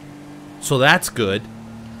me. So that's good.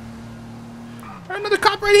 Alright, another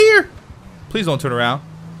cop right here. Please don't turn around.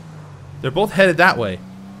 They're both headed that way.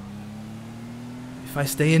 If I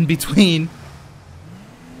stay in between...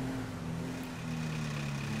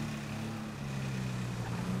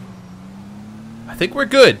 I think we're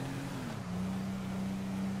good.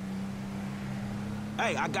 Hey,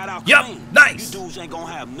 Hey, I got out Yup, clean. nice. You dudes ain't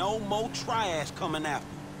gonna have no more triads coming after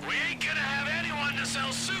you. We ain't gonna have anyone to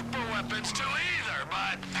sell super weapons to either,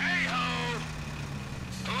 but hey-ho!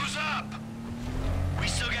 Who's up? We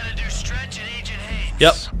still gotta do Stretch and Agent Haynes.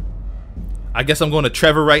 Yep. I guess I'm going to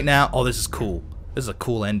Trevor right now. Oh, this is cool. This is a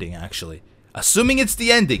cool ending, actually. Assuming it's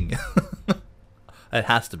the ending. It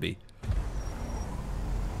has to be.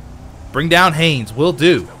 Bring down Haynes. Will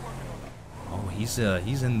do. Oh, he's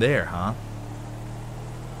in there, huh?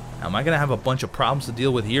 Am I going to have a bunch of problems to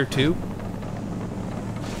deal with here, too?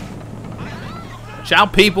 Ciao,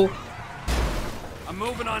 people. I'm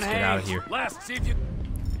moving on Haynes. Get out of here. Les, see if you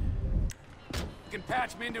can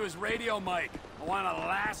patch me into his radio mic. I want a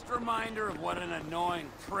last reminder of what an annoying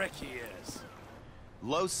prick he is.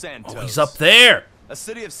 Los Santos. Oh, he's up there. A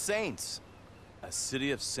city of saints. A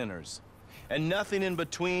city of sinners. And nothing in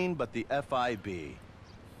between but the FIB.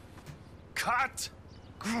 Cut!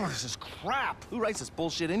 Oh, this is crap. Who writes this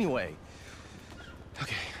bullshit anyway?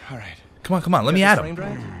 Okay, all right. Come on. Let me at him.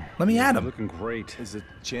 Let me at him. Looking great. Is the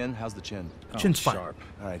chin? How's the chin? Chin's fine. Sharp.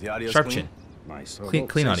 All right, the audio's Sharp clean? chin. Nice. Clean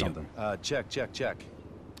Say audio. something. Check.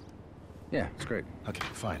 Yeah, it's great. Okay,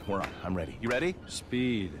 fine. We're on. I'm ready. You ready?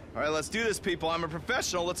 Speed. All right, let's do this, people. I'm a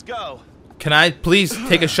professional. Let's go. Can I please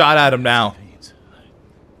take a shot at him now?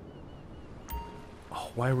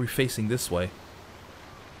 Oh, why are we facing this way?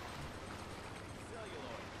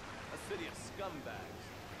 A city of scumbags.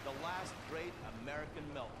 The last great American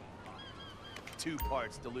melting pot. 2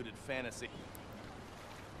 parts diluted fantasy.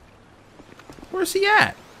 Where's he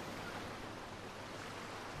at?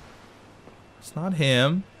 It's not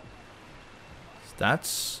him. Is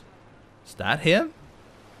that him?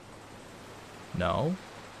 No.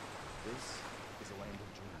 This is a land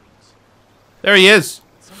of dreams. There he is.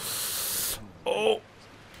 Oh.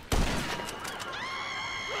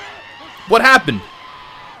 What happened?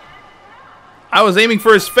 I was aiming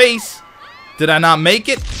for his face. Did I not make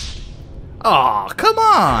it? Aw, come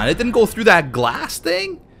on. It didn't go through that glass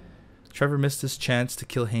thing? Trevor missed his chance to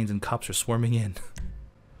kill Haynes and cops are swarming in.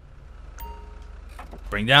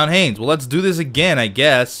 Bring down Haynes. Well, let's do this again, I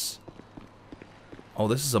guess. Oh,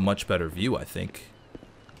 this is a much better view, I think.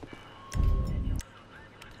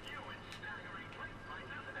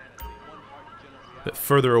 A bit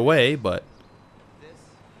further away, but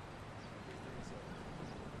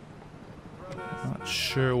not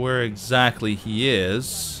sure where exactly he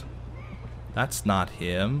is. That's not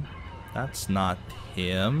him. That's not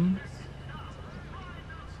him.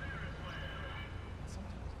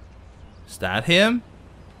 Is that him?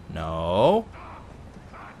 No.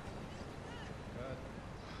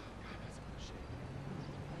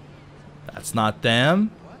 That's not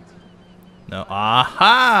them. No.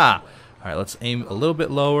 Aha! Alright, let's aim a little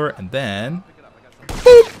bit lower and then.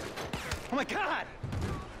 Boop! Oh my god!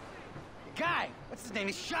 Guy! What's his name?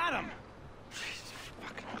 He shot him!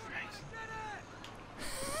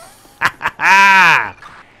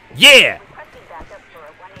 Yeah!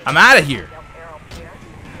 I'm out of here.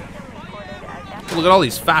 Look at all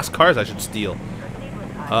these fast cars I should steal.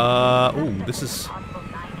 Ooh, this is.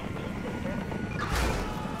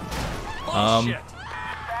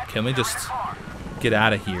 Can we just get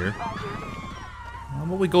out of here? How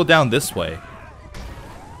about we go down this way?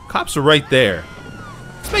 Cops are right there.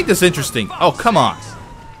 Let's make this interesting. Oh, come on.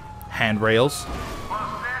 Handrails.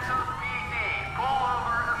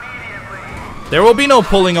 There will be no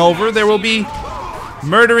pulling over. There will be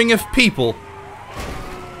murdering of people.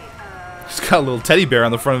 He's got a little teddy bear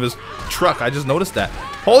on the front of his truck. I just noticed that.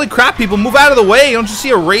 Holy crap, people, move out of the way. Don't you see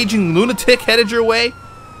a raging lunatic headed your way?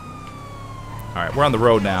 Alright, we're on the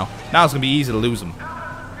road now. Now it's going to be easy to lose him.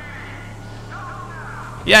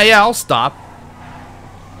 Yeah, I'll stop.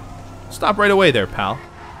 Stop right away there, pal.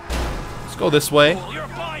 Let's go this way. You're a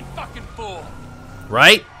fine fucking fool.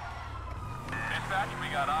 Right?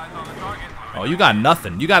 Oh, you got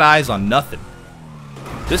nothing. You got eyes on nothing.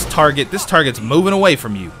 This target's moving away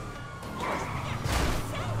from you.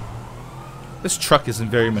 This truck isn't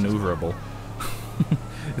very maneuverable.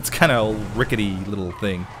 It's kind of a rickety little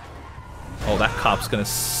thing. Oh, that cop's gonna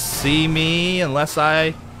see me unless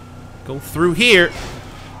I go through here.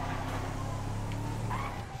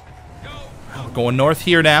 We're going north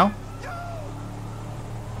here now.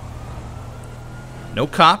 No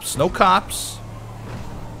cops, no cops.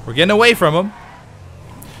 We're getting away from him.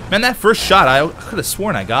 Man, that first shot, I could have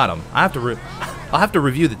sworn I got him. I'll have to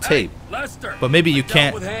review the tape. Lester, But maybe you I dealt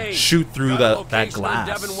can't with Hayes. shoot through Got a that location on glass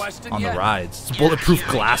Devin Weston on the yet? rides. It's bulletproof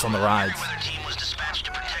glass on the rides. Weather team was dispatched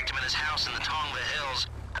to protect him in his house in the Tonga Hills.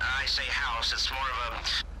 I say house, it's more of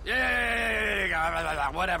a...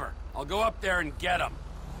 Yeah, whatever. I'll go up there and get him.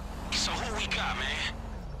 So who we got, man?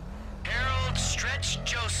 Harold Stretch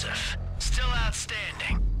Joseph, still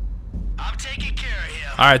outstanding. I'm taking care of him.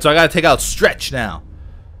 Alright, so I gotta take out Stretch now.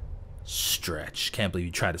 Stretch. Can't believe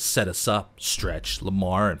you tried to set us up. Stretch.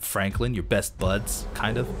 Lamar and Franklin, your best buds.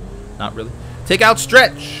 Kind of. Not really. Take out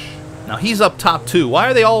Stretch. Now he's up top too. Why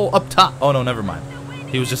are they all up top? Oh no, never mind.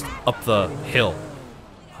 He was just up the hill.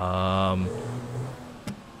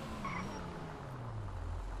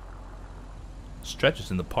 Stretch is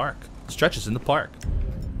in the park. Stretch is in the park.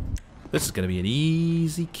 This is gonna be an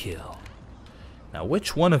easy kill. Now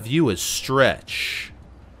which one of you is Stretch?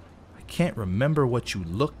 I can't remember what you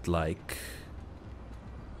looked like.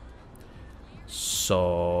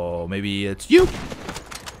 So maybe it's you.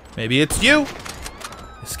 Maybe it's you.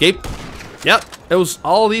 Escape. Yep, it was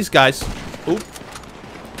all these guys. Oop.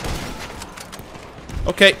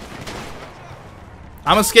 Okay.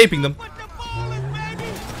 I'm escaping them.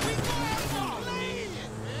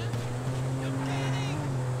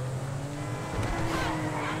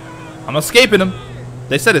 I'm escaping them.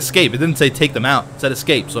 They said escape. It didn't say take them out. It said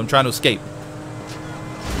escape, so I'm trying to escape.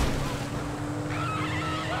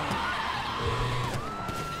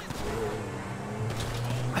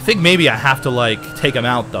 I think maybe I have to, like, take them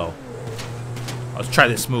out, though. Let's try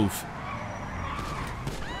this move.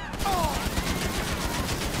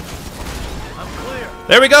 I'm clear.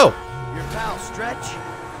 There we go. Your pal Stretch?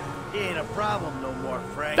 He ain't a problem no more,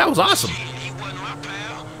 Frank. That was awesome. He wasn't my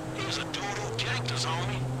pal. He was a total gangster's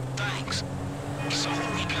homie. Thanks. So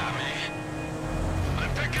what we got, man?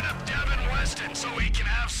 I'm picking up Devin Weston so we can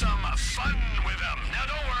have some fun with him. Now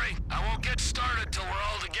don't worry, I won't get started till we're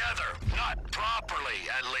all together. Not properly,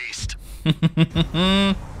 at least.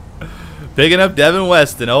 Picking up Devin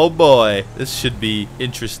Weston. Oh boy, this should be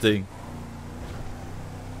interesting.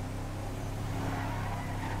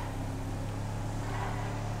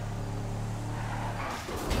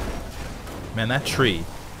 Man, that tree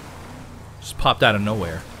just popped out of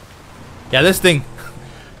nowhere. Yeah, this thing,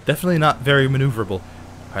 definitely not very maneuverable.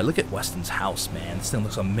 Alright, look at Weston's house, man. This thing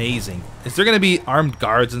looks amazing. Is there going to be armed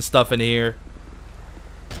guards and stuff in here?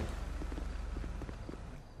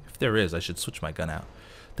 If there is, I should switch my gun out.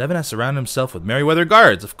 Devin has surrounded himself with Merryweather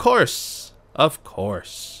guards. Of course. Of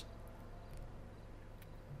course.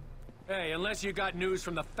 Hey, unless you got news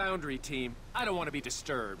from the Foundry team, I don't want to be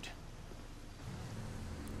disturbed.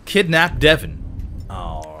 Kidnap Devin.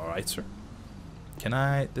 Alright, sir. Can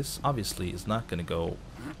I... This obviously is not going to go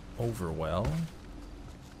over well.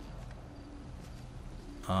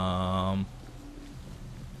 Ha!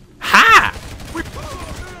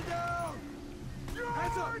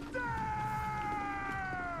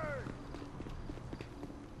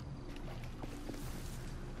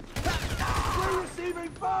 We're receiving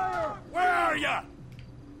fire! Where are you?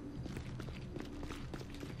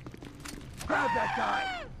 Grab that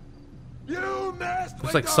guy! You messed Looks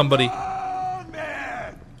with like the somebody... wrong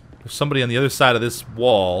man! There's somebody on the other side of this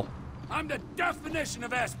wall. I'm the definition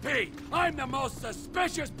of SP. I'm the most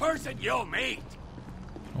suspicious person you'll meet.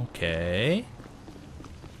 Okay.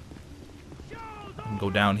 I can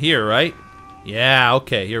go down here, right? Yeah,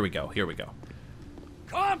 okay, here we go, here we go.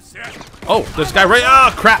 Oh, this guy right...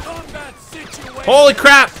 Oh, crap! Holy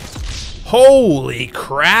crap! Holy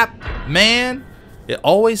crap, man! It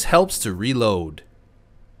always helps to reload.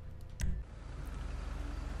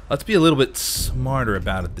 Let's be a little bit smarter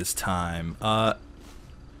about it this time.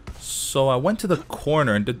 So I went to the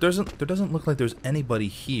corner, and there doesn't look like there's anybody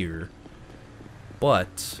here.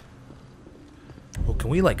 But... Well, can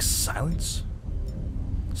we, like, silence?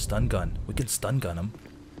 Stun gun. We can stun gun him.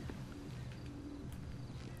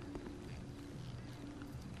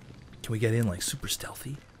 Can we get in, like, super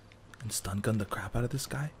stealthy? And stun gun the crap out of this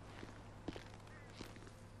guy?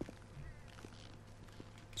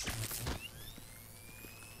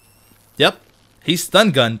 Yep. He's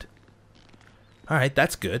stun gunned. Alright,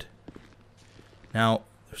 that's good. Now,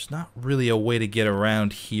 there's not really a way to get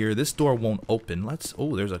around here. This door won't open. Let's...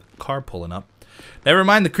 Oh, there's a car pulling up. Never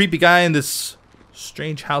mind the creepy guy in this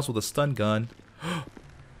strange house with a stun gun.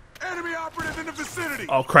 Enemy operative in the vicinity.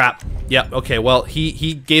 Oh, crap. Yep, okay, well,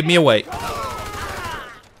 he gave me away.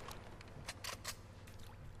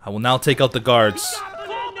 I will now take out the guards.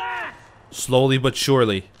 Slowly but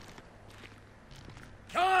surely.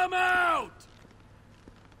 Come out!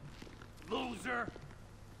 Loser.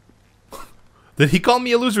 Did he call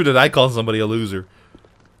me a loser or did I call somebody a loser?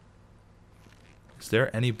 Is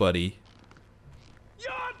there anybody...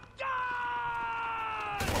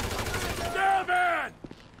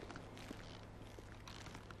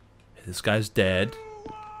 This guy's dead.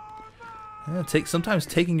 Yeah, sometimes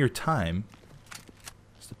taking your time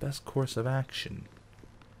is the best course of action.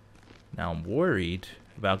 Now I'm worried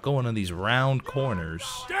about going on these round corners.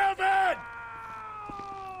 Devin!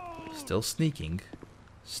 Still sneaking.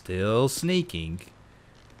 Still sneaking.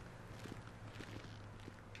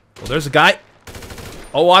 Well, there's a guy.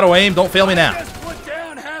 Oh, auto aim. Don't fail me now. Just put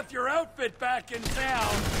down half your outfit back in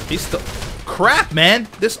town. He's still... Crap, man.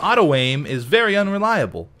 This auto aim is very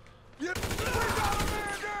unreliable. You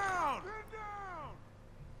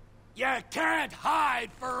can't hide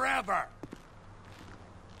forever.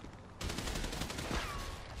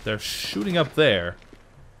 They're shooting up there.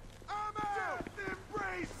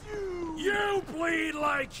 You bleed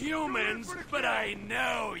like humans, but I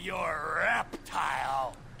know you're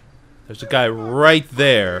reptile. There's a guy right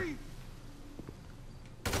there.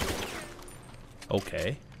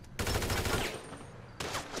 Okay.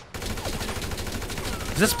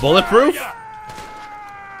 Is this bulletproof? I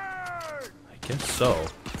guess so.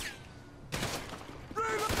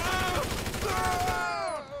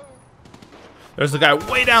 There's the guy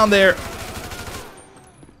way down there.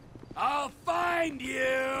 I'll find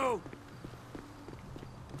you.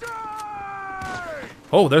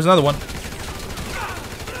 Oh, there's another one.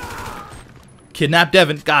 Kidnap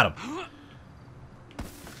Devin. Got him.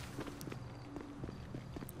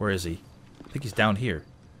 Where is he? I think he's down here.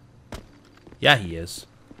 Yeah, he is.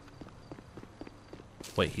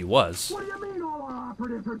 Wait, he was. What do you mean all our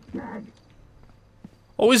operatives are dead?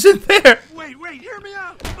 Oh, he's in there. Wait, hear me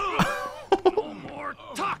out. No more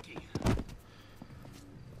talking.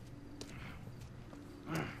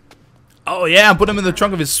 Oh, yeah, put him in the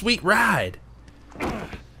trunk of his sweet ride.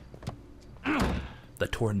 The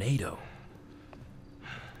tornado.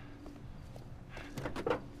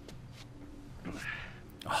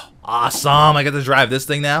 Oh, awesome. I get to drive this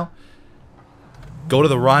thing now. Go to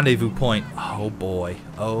the rendezvous point. Oh, boy.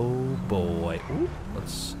 Oh, boy. Ooh,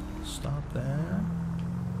 let's stop there.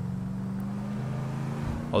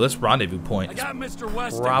 Oh, this rendezvous point is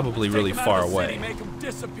probably really far away. Make him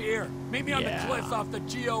disappear. Meet me on the cliffs off the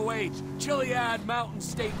GOH, Chiliad Mountain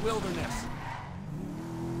State Wilderness.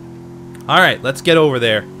 All right, let's get over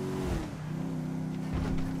there.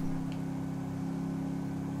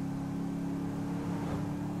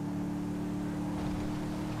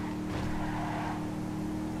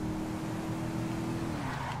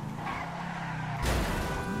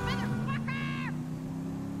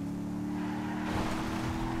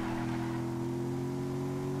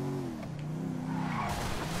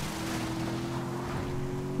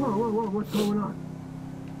 Whoa, what's going on?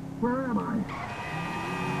 Where am I?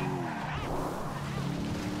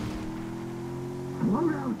 Slow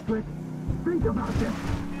down, Slick. Think about this.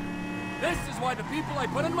 This is why the people I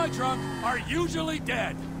put in my trunk are usually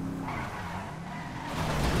dead.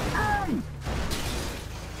 Hey!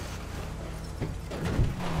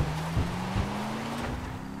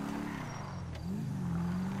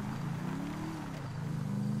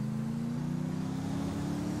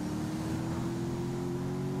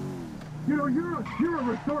 You know, you're a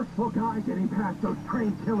resourceful guy getting past those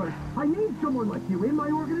trained killers. I need someone like you in my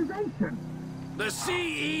organization. The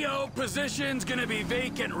CEO position's gonna be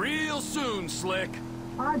vacant real soon, Slick.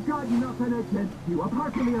 I've got nothing against you,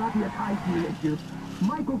 apart from the obvious hygiene issues.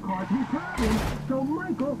 Michael caused me problems, so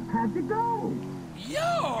Michael had to go.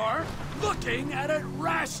 You're looking at it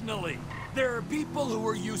rationally. There are people who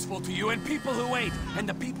are useful to you and people who ain't, and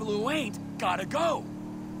the people who ain't gotta go.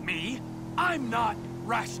 Me? I'm not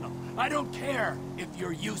rational. I don't care if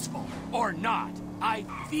you're useful or not. I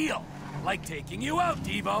feel like taking you out,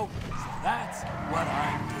 Devo. So that's what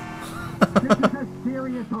I'm doing. This is a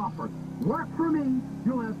serious offer. Work for me.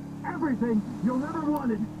 You'll have everything you'll never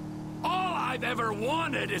wanted. All I've ever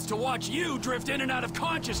wanted is to watch you drift in and out of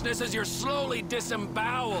consciousness as you're slowly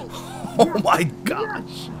disemboweled. Oh my gosh.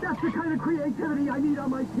 Yes, that's the kind of creativity I need on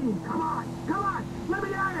my team. Come on, let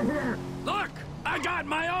me out of here. Look, I got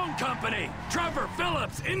my own company, Trevor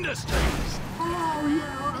Phillips Industries. Oh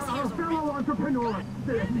yeah, a fellow entrepreneur.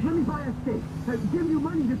 Let me buy a stake. Give you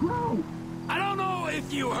money to grow. I don't know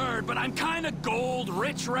if you heard, but I'm kind of gold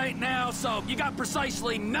rich right now, so you got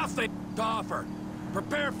precisely nothing to offer.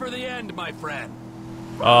 Prepare for the end, my friend.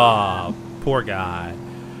 Oh, poor guy.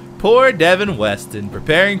 Poor Devin Weston,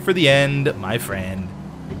 preparing for the end, my friend.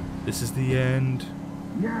 This is the end.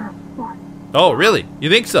 Yeah, but... Oh, really? You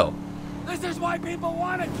think so? This is why people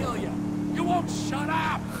want to kill you. You won't shut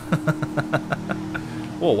up.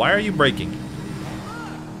 Whoa, why are you braking?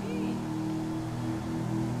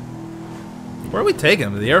 Where are we taking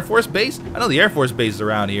him? To the Air Force Base? I know the Air Force Base is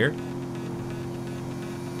around here.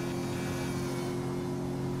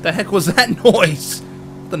 The heck was that noise?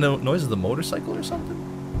 The noise of the motorcycle or something?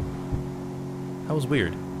 That was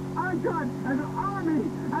weird. I got an army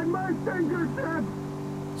at my fingertips.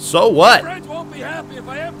 So what? My friends won't be happy if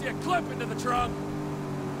I empty a clip into the trunk.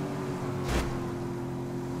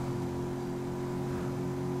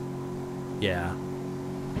 Yeah.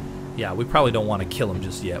 Yeah, we probably don't want to kill him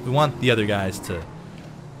just yet. We want the other guys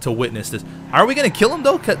to witness this. Are we gonna kill him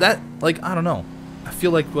though? 'Cause that, like, I don't know. I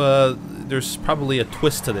feel like there's probably a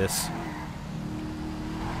twist to this.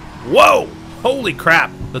 Whoa! Holy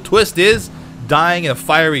crap! The twist is dying in a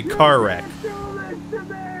fiery car wreck.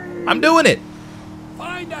 I'm doing it.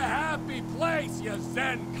 Find a happy place, you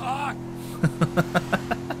Zen cock.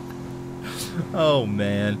 Oh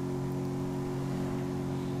man.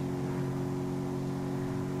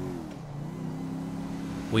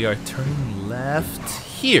 We are turning left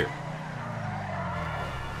here.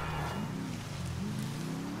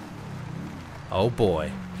 Oh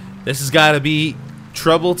boy. This has got to be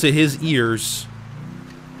trouble to his ears.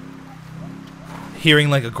 Hearing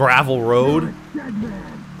like a gravel road.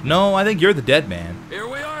 No, I think you're the dead man. Here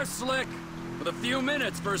we are, Slick, with a few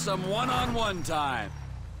minutes for some one-on-one time.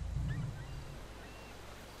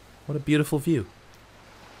 What a beautiful view.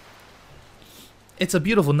 It's a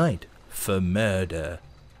beautiful night for murder.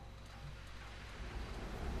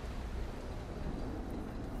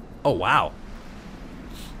 Oh, wow.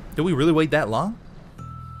 Did we really wait that long?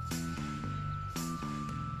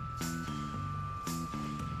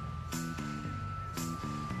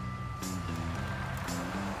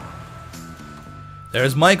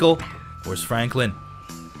 There's Michael. Where's Franklin?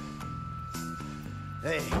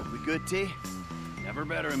 Hey, we good, T? Never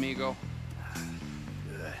better, amigo.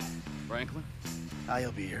 Good. Franklin?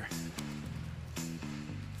 I'll be here.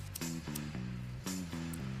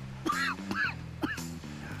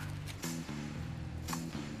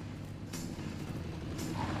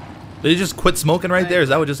 Did he just quit smoking right there? Is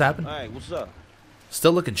that what just happened? All right, what's up?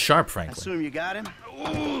 Still looking sharp, I Franklin. assume you got him?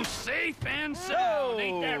 Ooh, safe and sound.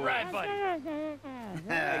 Ain't that right, buddy?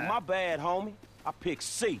 Hey, my bad, homie. I picked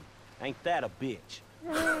C. Ain't that a bitch?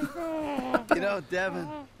 You know, Devin,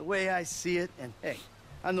 the way I see it, and hey,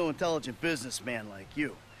 I'm no intelligent businessman like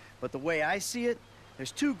you, but the way I see it,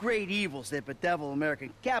 there's two great evils that bedevil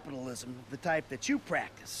American capitalism of the type that you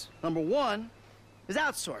practice. Number one is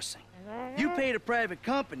outsourcing. You paid a private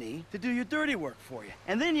company to do your dirty work for you,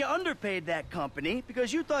 and then you underpaid that company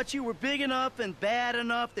because you thought you were big enough and bad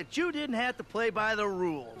enough that you didn't have to play by the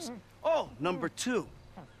rules. Oh, number two,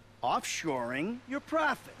 offshoring your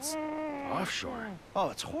profits. Offshore? Oh,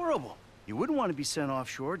 it's horrible. You wouldn't want to be sent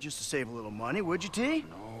offshore just to save a little money, would you, T?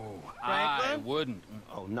 No, Franklin? I wouldn't.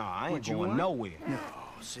 Oh, nah, I ain't Would you going want? nowhere. No,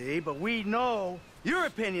 see, but we know your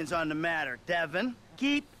opinions on the matter, Devin.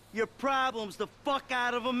 Keep your problems the fuck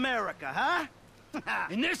out of America, huh?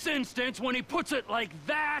 In this instance, when he puts it like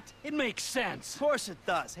that, it makes sense. Of course it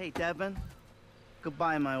does. Hey, Devin.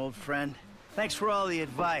 Goodbye, my old friend. Thanks for all the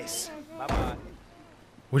advice. Bye-bye.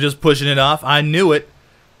 We're just pushing it off. I knew it.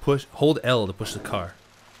 Push. Hold L to push the car.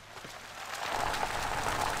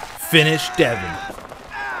 Finish Devin.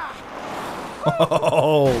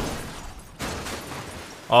 Oh.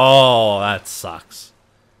 Oh, that sucks.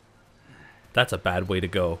 That's a bad way to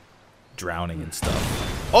go. Drowning and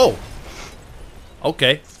stuff. Oh.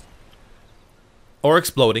 Okay. Or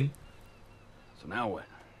exploding. So now what?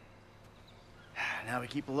 Now we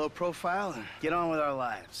keep a low profile and get on with our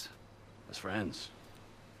lives. As friends?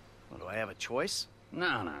 Well, do I have a choice?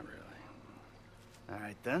 No, not really. All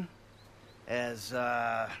right, then. As,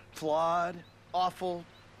 flawed, awful,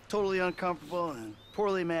 totally uncomfortable, and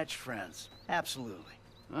poorly matched friends. Absolutely.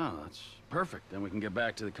 Oh, that's perfect. Then we can get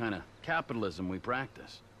back to the kind of capitalism we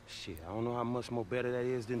practice. Shit, I don't know how much more better that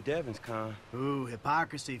is than Devin's kind. Ooh,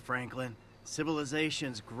 hypocrisy, Franklin.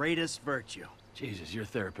 Civilization's greatest virtue. Jesus, your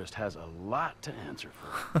therapist has a lot to answer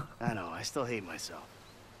for. I know, I still hate myself.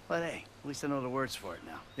 But hey, at least I know the words for it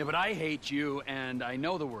now. Yeah, but I hate you, and I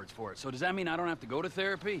know the words for it. So does that mean I don't have to go to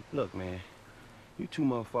therapy? Look, man, you two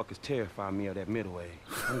motherfuckers terrify me of that middle age.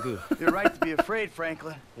 I'm good. You're right to be afraid,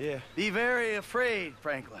 Franklin. Yeah. Be very afraid,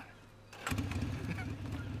 Franklin.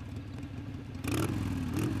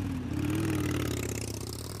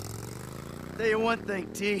 Tell you one thing,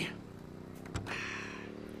 T.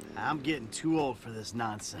 I'm getting too old for this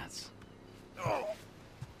nonsense. Oh.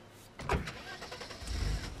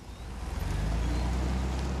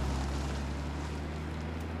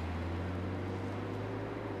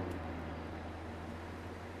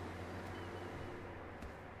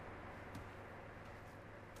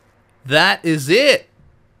 That is it.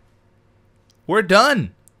 We're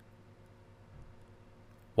done.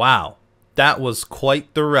 Wow. That was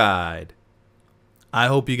quite the ride. I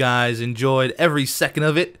hope you guys enjoyed every second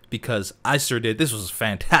of it, because I sure did. This was a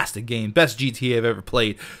fantastic game. Best GTA I've ever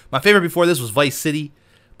played. My favorite before this was Vice City,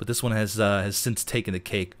 but this one has since taken the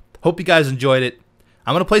cake. Hope you guys enjoyed it.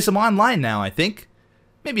 I'm going to play some online now, I think.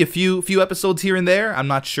 maybe a few episodes here and there. I'm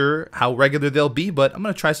not sure how regular they'll be, but I'm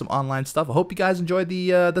going to try some online stuff. I hope you guys enjoyed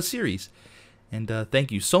the series. And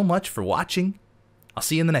thank you so much for watching. I'll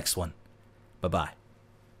see you in the next one. Bye-bye.